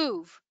not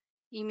move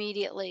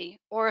immediately,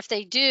 or if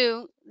they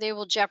do, they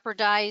will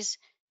jeopardize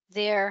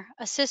their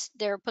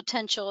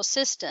potential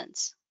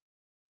assistance.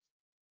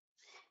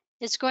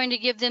 It's going to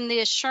give them the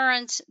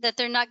assurance that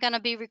they're not going to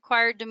be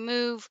required to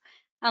move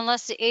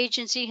unless the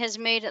agency has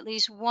made at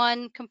least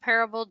one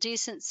comparable,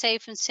 decent,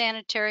 safe, and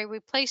sanitary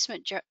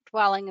replacement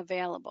dwelling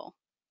available.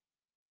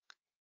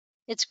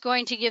 It's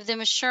going to give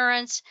them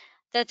assurance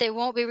that they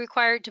won't be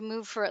required to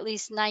move for at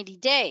least 90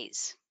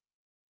 days.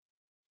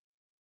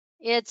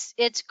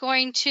 It's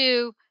going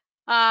to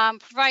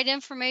provide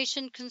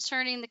information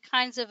concerning the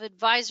kinds of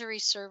advisory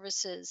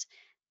services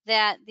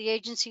that the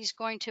agency is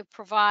going to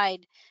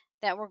provide,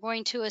 that we're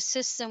going to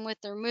assist them with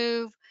their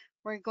move.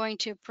 We're going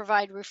to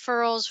provide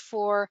referrals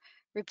for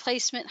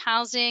replacement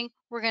housing.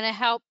 We're going to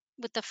help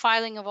with the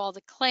filing of all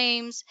the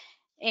claims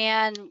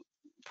and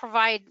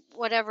provide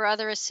whatever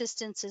other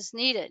assistance is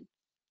needed.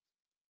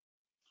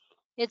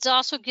 It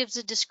also gives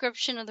a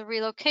description of the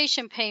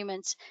relocation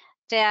payments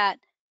that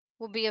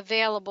will be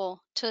available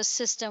to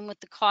assist them with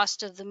the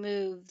cost of the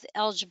move, the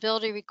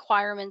eligibility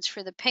requirements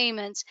for the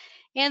payments,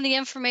 and the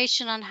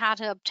information on how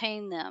to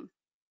obtain them.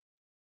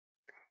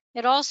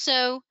 It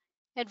also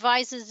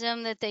advises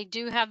them that they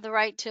do have the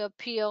right to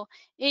appeal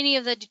any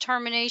of the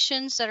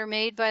determinations that are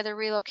made by the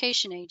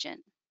relocation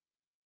agent.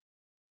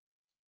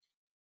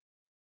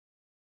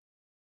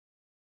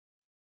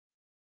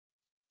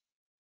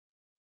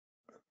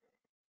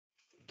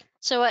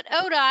 So at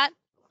ODOT,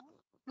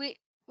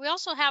 we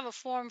also have a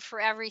form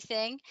for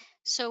everything.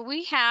 So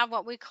we have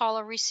what we call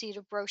a receipt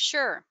of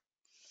brochure.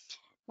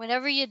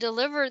 Whenever you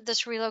deliver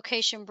this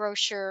relocation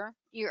brochure,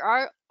 you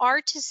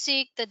are to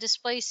seek the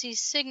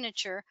displacee's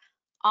signature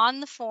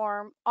on the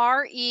form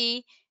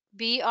REBRO,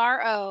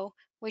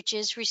 which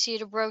is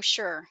receipt of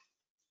brochure.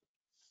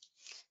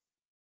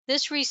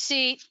 This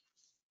receipt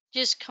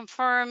just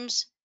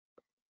confirms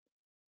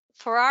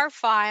for our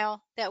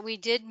file that we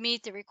did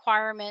meet the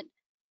requirement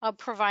of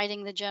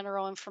providing the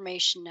general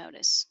information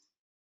notice.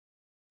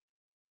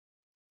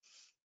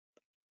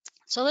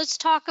 So let's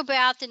talk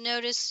about the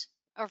notice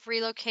of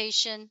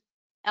relocation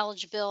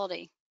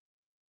eligibility.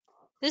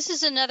 This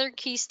is another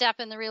key step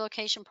in the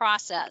relocation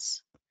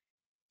process.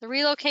 The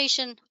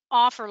relocation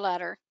offer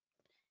letter.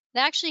 It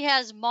actually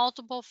has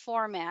multiple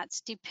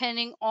formats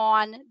depending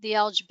on the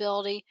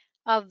eligibility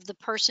of the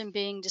person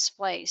being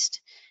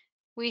displaced.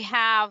 We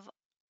have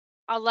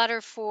a letter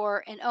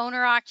for an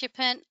owner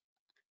occupant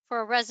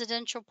for a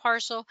residential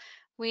parcel.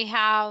 We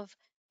have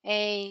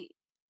a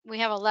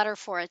letter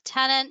for a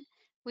tenant.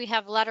 We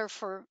have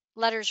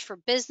letters for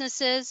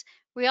businesses.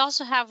 We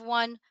also have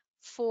one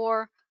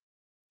for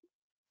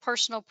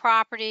personal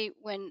property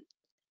when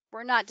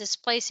we're not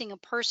displacing a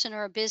person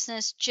or a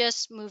business,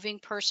 just moving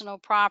personal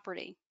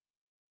property.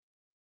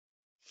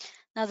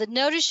 Now, the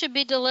notice should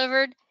be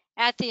delivered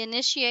at the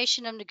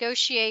initiation of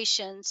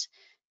negotiations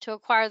to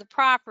acquire the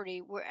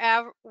property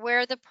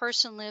where the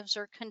person lives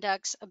or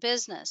conducts a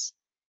business.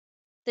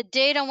 The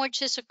date on which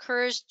this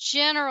occurs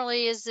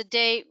generally is the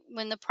date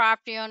when the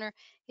property owner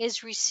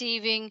is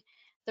receiving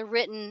the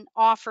written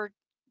offer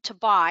to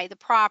buy the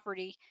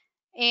property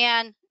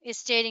and is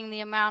stating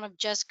the amount of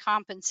just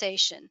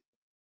compensation.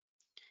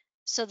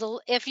 So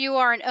if you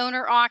are an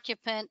owner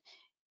occupant,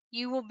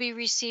 you will be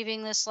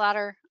receiving this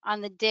letter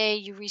on the day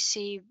you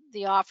receive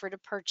the offer to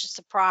purchase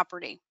the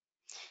property.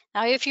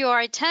 Now, if you are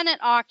a tenant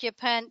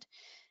occupant,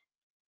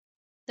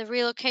 the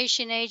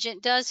relocation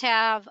agent does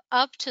have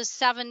up to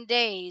 7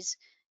 days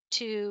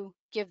to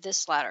give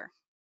this letter.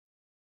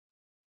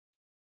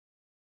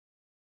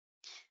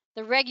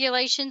 The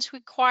regulations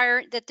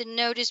require that the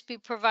notice be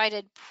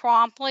provided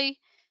promptly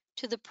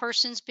to the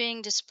persons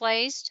being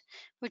displaced,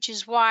 which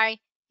is why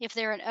if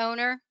they're an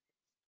owner,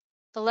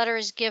 the letter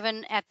is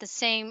given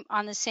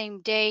on the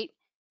same date.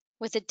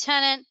 With a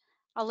tenant,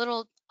 a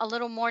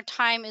little more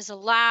time is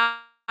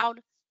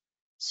allowed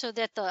so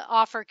that the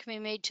offer can be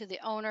made to the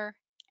owner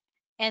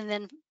and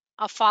then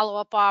a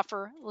follow-up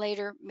offer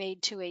later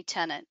made to a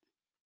tenant.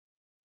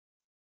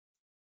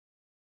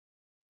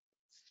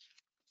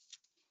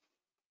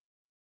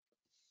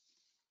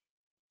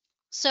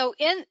 So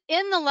in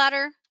the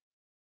letter,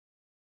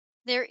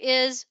 there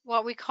is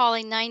what we call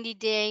a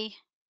 90-day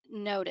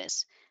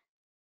notice.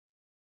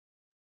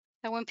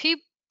 And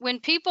when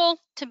people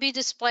to be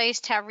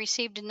displaced have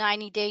received a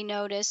 90-day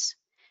notice,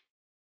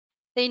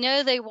 they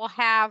know they will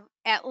have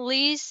at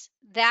least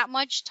that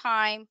much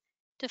time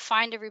to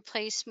find a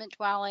replacement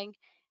dwelling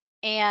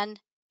and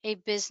a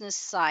business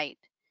site.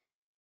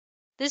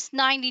 This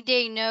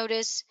 90-day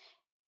notice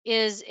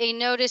is a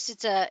notice,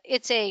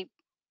 it's a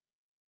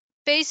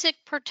basic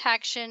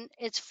protection.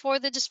 It's for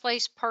the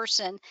displaced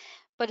person,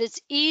 but it's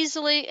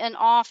easily and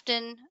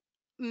often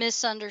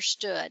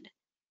misunderstood.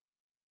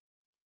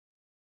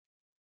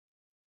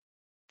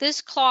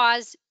 This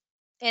clause,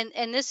 and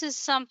this is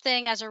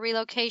something as a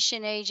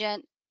relocation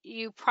agent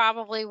you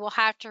probably will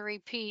have to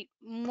repeat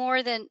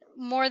more than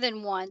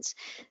once.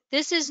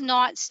 This is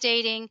not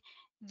stating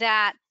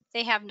that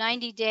they have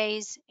 90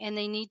 days and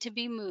they need to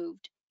be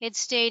moved. It's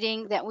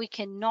stating that we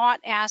cannot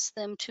ask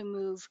them to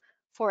move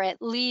for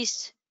at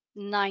least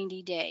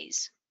 90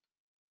 days.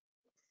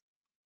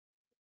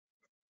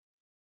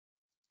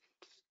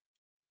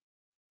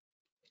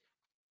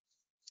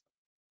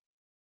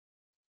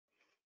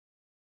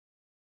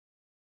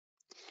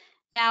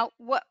 Now,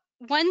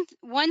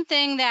 one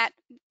thing that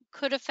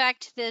could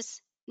affect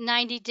this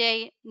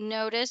 90-day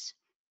notice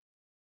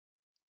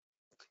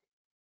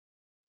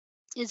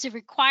is a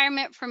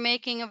requirement for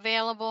making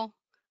available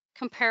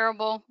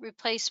comparable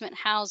replacement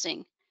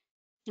housing.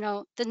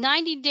 The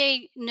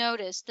 90-day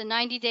notice, the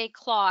 90-day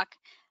clock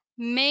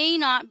may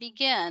not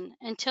begin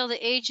until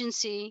the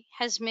agency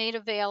has made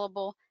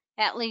available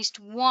at least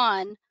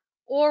one,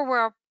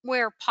 or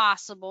where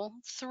possible,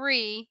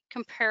 3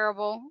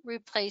 comparable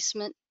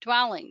replacement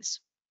dwellings.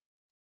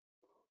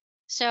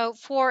 So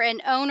for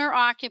an owner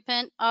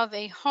occupant of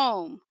a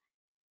home,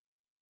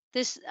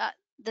 this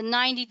the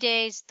 90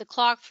 days, the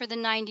clock for the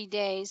 90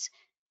 days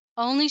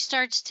only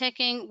starts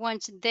ticking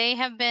once they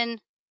have been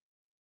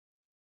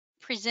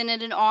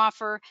presented an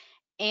offer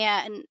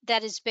and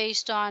that is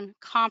based on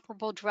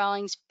comparable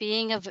dwellings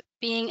being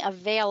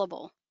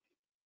available.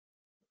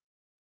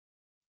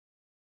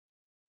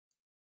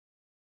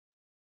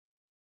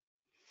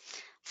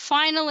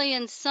 Finally,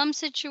 in some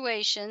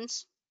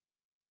situations,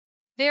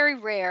 very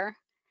rare,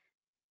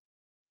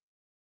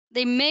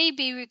 the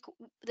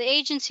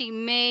agency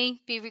may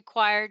be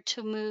required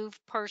to move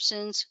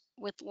persons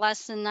with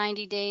less than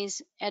 90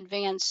 days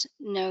advance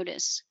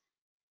notice.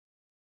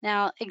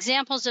 Now,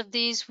 examples of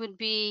these would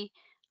be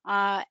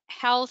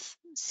health,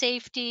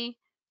 safety,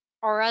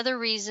 or other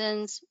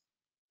reasons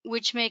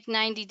which make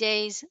 90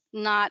 days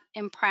not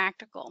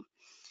impractical.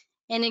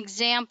 An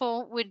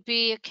example would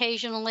be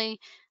occasionally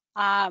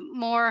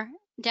more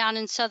down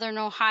in southern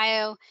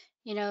Ohio,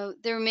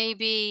 there may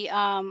be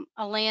a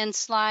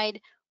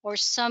landslide or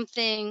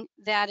something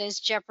that is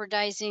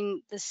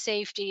jeopardizing the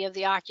safety of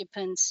the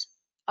occupants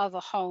of a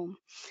home.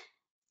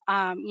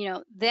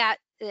 That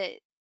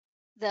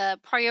the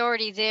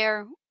priority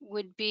there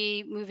would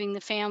be moving the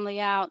family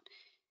out,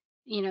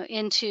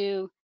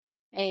 into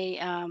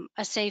a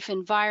safe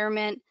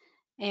environment,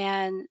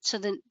 and so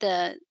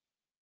the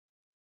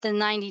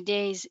 90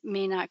 days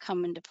may not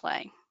come into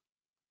play.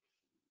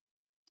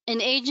 An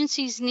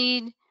agency's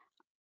need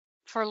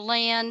for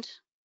land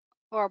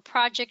or a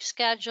project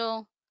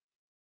schedule,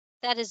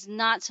 that is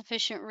not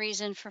sufficient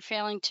reason for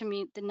failing to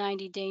meet the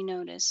 90-day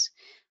notice.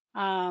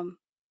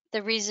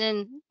 The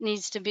reason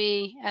needs to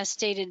be, as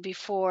stated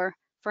before,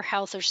 for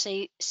health or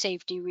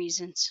safety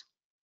reasons.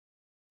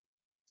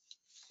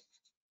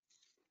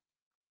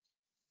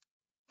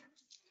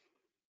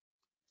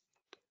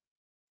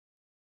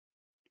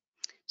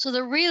 So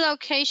the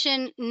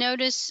relocation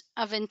notice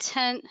of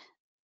intent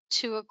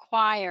to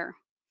acquire,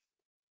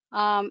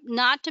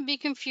 not to be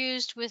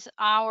confused with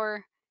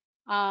our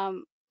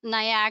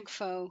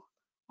NIAGFO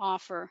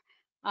offer.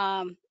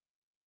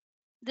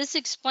 This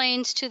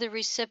explains to the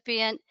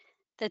recipient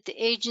that the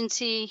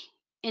agency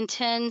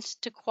intends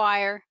to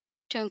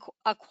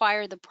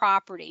acquire the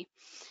property.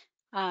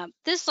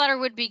 This letter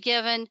would be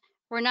given.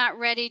 We're not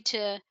ready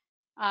to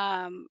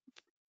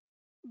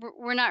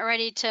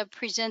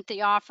present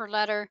the offer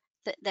letter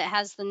that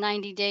has the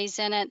 90 days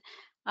in it,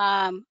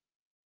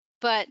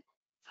 but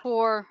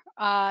for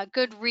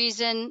good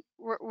reason,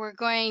 we're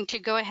going to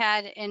go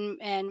ahead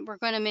and we're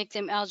going to make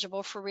them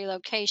eligible for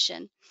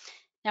relocation.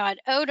 Now at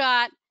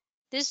ODOT,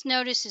 this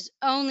notice is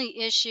only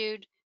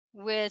issued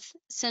with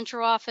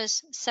central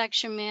office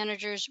section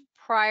managers'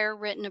 prior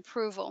written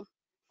approval.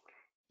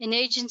 An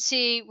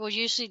agency will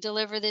usually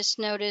deliver this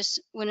notice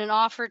when an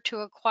offer to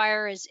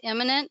acquire is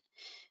imminent,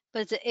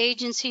 but the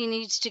agency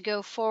needs to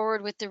go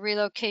forward with the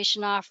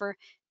relocation offer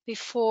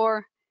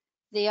before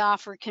the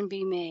offer can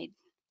be made.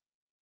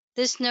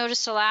 This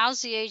notice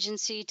allows the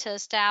agency to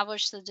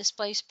establish the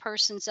displaced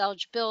person's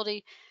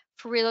eligibility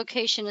for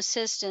relocation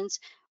assistance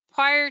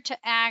prior to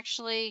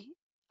actually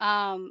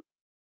the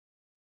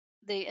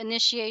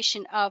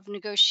initiation of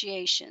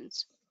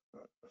negotiations.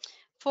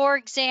 For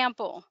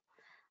example,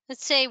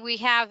 let's say we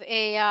are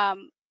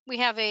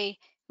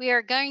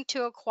going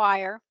to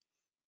acquire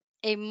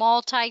a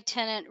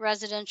multi-tenant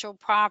residential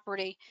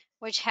property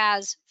which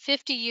has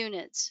 50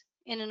 units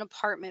in an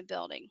apartment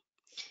building.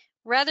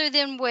 Rather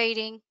than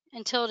waiting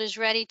until it is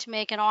ready to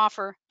make an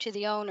offer to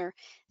the owner,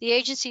 the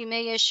agency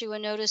may issue a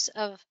notice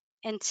of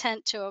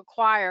intent to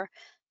acquire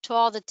to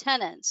all the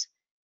tenants,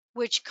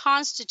 which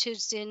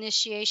constitutes the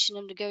initiation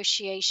of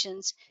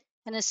negotiations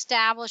and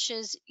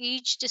establishes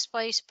each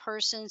displaced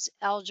person's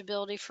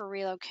eligibility for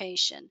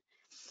relocation.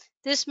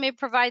 This may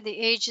provide the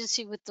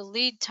agency with the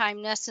lead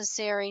time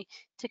necessary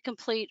to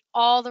complete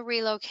all the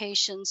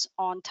relocations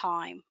on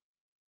time.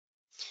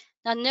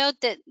 Now note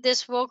that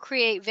this will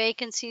create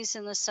vacancies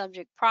in the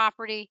subject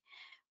property,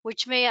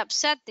 which may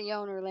upset the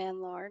owner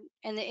landlord,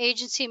 and the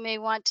agency may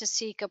want to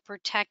seek a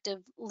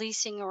protective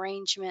leasing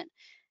arrangement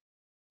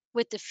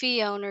with the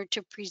fee owner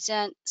to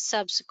present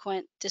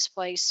subsequent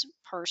displaced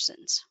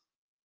persons.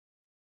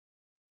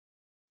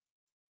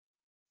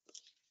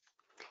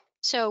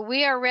 So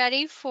we are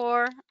ready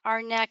for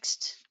our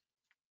next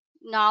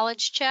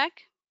knowledge check.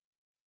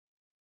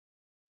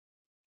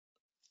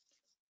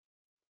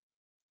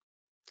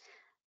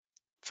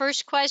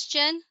 First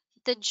question,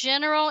 the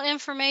general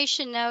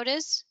information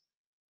notice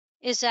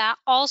is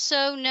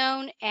also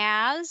known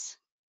as?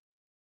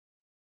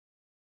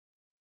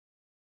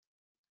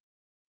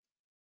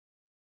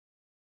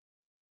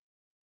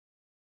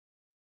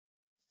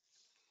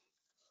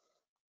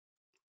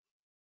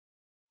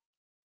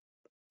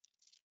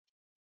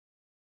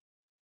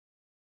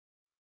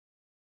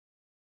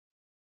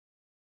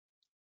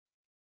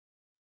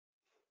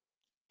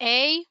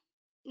 A,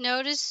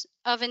 notice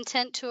of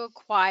intent to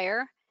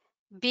acquire,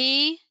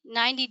 B,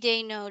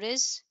 90-day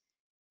notice,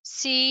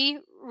 C,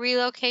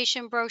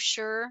 relocation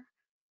brochure,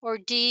 or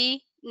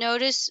D,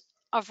 notice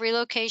of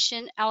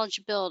relocation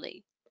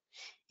eligibility.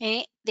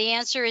 And the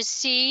answer is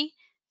C,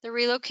 the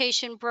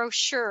relocation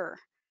brochure.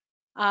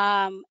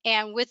 And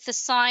with the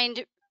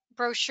signed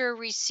brochure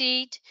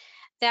receipt,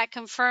 that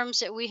confirms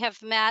that we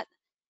have met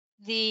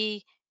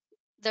the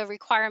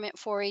requirement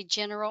for a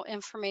general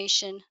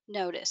information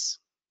notice.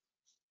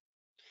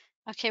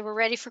 Okay, we're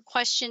ready for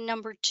question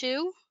number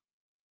 2.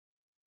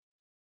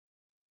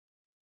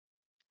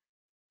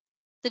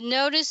 The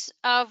notice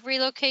of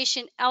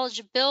relocation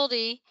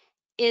eligibility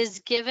is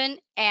given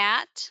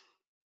at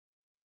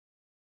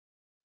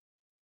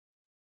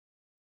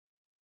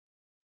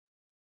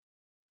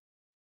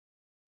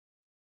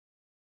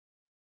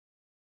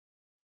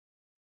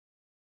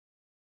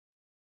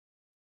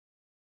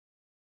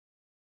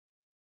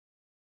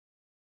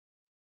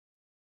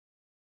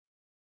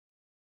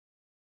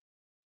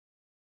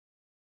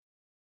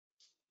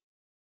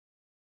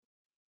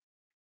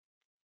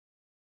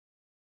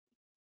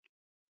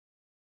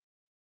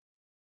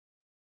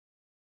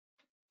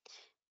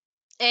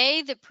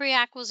A, the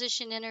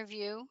pre-acquisition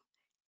interview,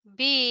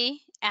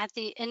 B, at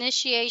the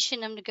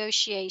initiation of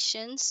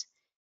negotiations,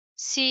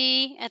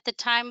 C, at the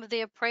time of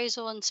the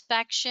appraisal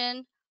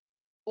inspection,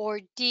 or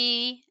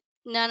D,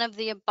 none of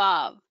the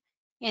above.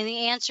 And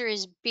the answer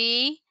is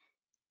B,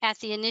 at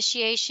the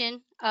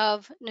initiation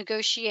of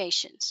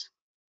negotiations.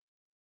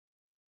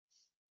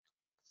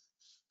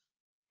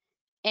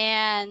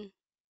 And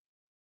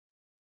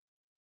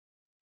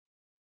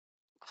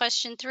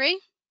question 3.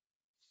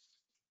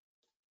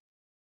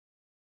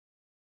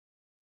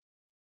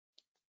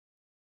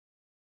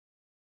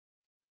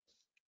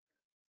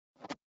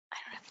 I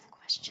don't have the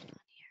question on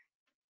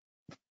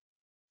here.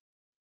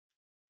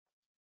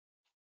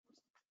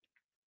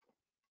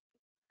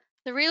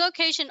 The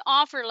relocation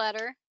offer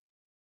letter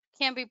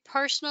can be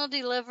personal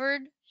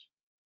delivered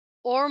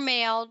or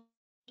mailed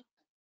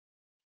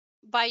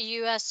by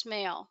U.S.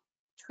 mail.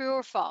 True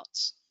or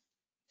false?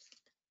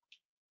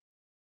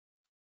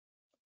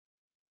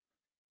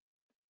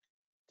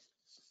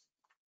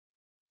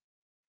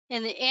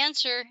 And the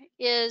answer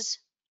is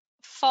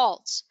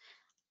false.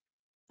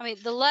 I mean,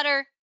 the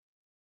letter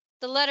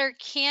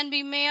can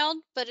be mailed,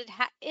 but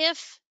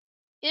if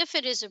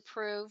it is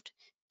approved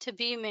to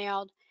be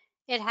mailed,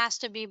 it has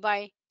to be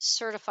by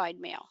certified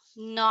mail,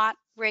 not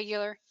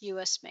regular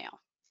U.S. mail.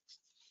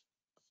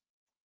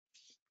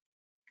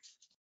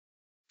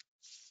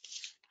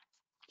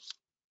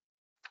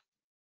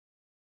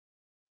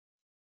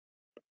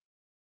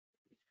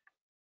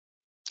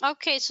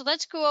 Okay, so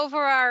let's go over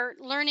our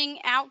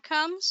learning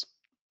outcomes.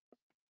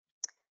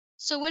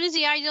 So when is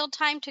the ideal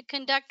time to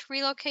conduct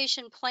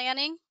relocation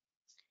planning?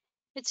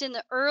 It's in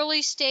the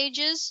early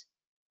stages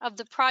of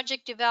the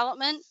project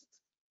development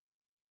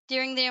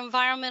during the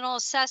environmental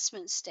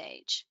assessment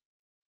stage.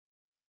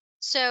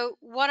 So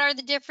what are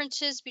the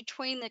differences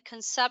between the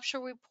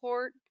conceptual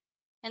report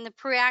and the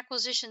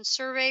pre-acquisition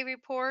survey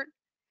report?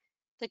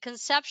 The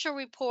conceptual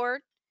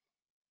report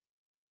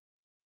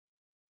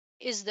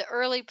is the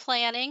early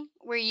planning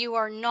where you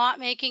are not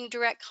making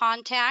direct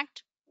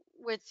contact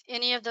with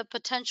any of the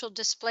potential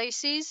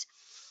displacees.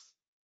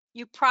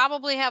 You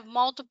probably have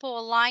multiple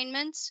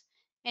alignments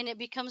and it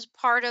becomes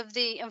part of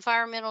the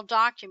environmental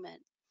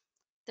document.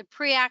 The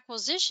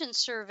pre-acquisition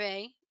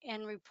survey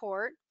and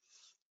report,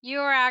 you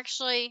are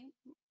actually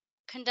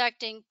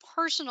conducting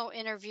personal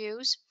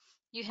interviews.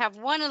 You have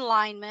one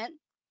alignment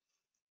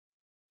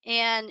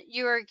and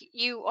you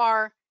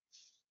are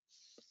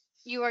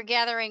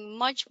gathering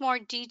much more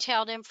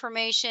detailed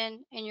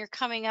information and you're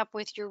coming up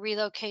with your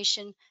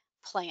relocation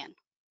plan.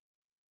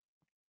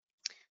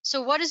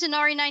 So what is an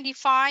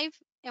RE95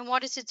 and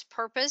what is its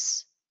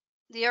purpose?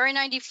 The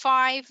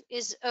RE95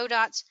 is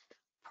ODOT's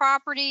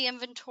property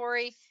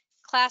inventory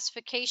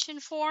classification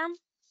form.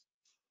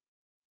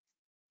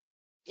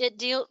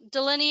 It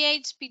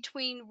delineates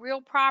between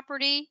real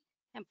property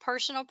and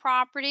personal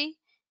property.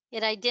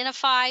 It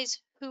identifies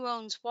who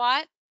owns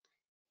what.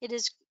 It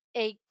is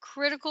a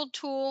critical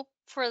tool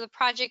for the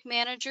project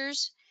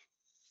managers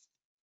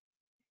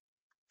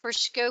for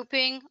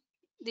scoping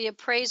the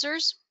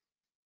appraisers.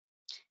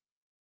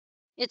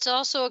 It's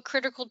also a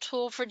critical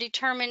tool for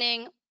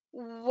determining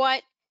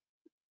what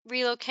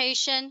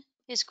relocation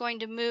is going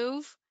to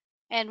move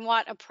and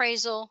what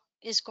appraisal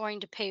is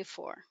going to pay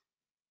for.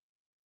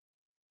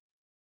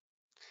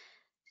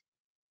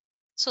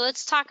 So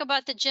let's talk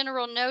about the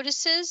general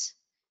notices.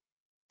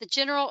 The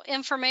general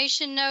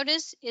information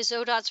notice is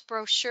ODOT's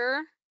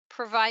brochure,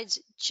 provides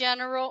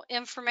general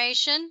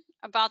information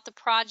about the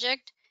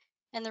project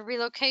and the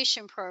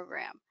relocation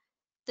program.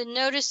 The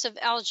notice of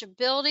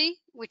eligibility,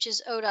 which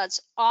is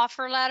ODOT's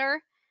offer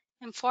letter,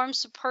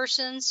 informs the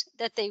persons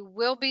that they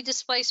will be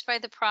displaced by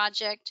the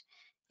project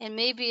and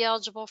may be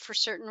eligible for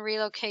certain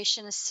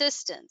relocation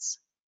assistance.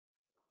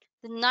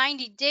 The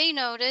 90-day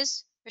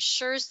notice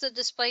assures the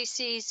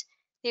displacees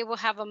they will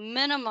have a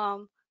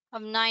minimum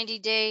of 90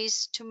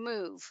 days to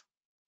move.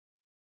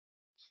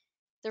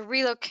 The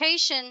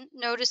relocation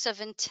notice of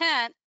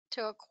intent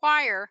to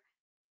acquire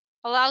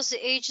allows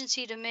the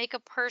agency to make a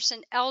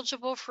person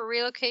eligible for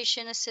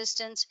relocation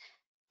assistance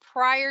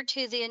prior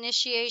to the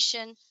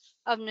initiation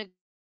of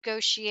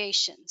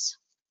negotiations.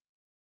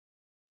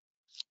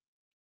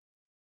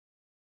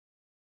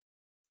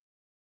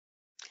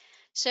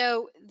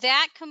 So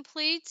that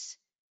completes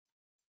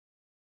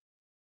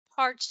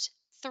parts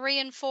 3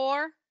 and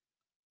 4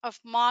 of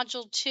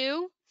module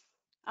 2.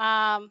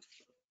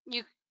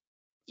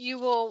 You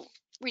will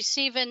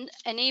receive an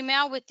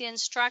email with the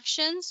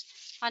instructions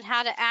on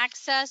how to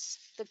access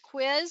the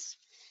quiz.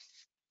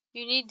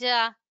 You need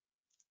a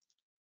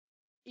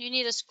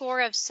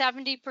score of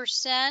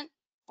 70%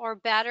 or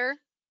better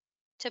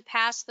to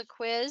pass the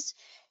quiz.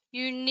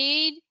 You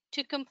need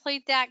to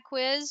complete that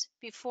quiz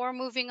before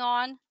moving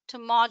on to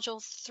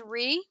module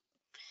 3.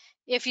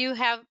 If you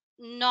have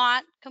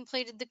not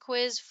completed the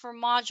quiz for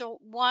module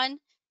 1,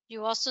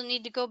 you also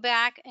need to go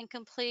back and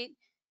complete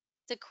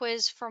the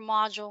quiz for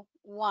module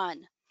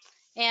 1.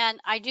 And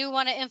I do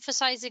want to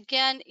emphasize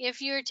again,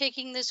 if you're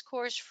taking this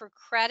course for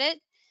credit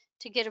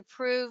to get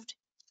approved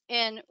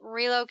in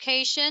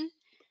relocation,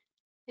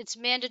 it's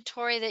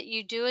mandatory that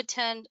you do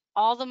attend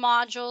all the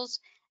modules,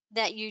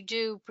 that you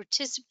do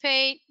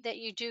participate, that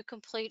you do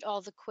complete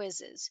all the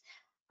quizzes.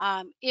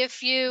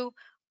 If you're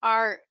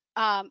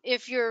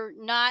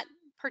not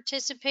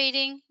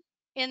participating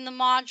in the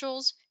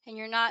modules and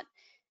you're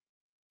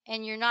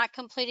not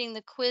completing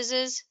the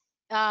quizzes,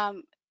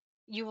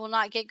 you will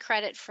not get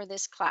credit for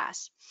this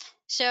class.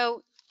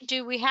 So,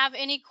 do we have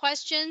any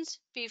questions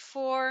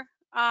before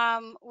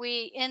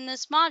we end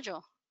this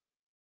module?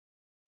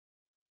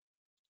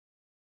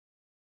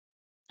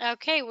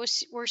 Okay,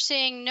 we're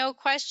seeing no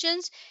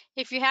questions.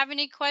 If you have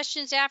any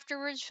questions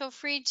afterwards, feel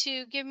free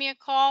to give me a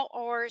call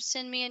or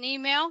send me an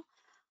email.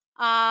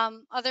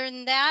 Other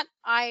than that,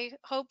 I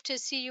hope to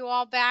see you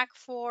all back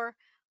for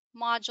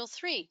Module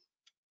 3.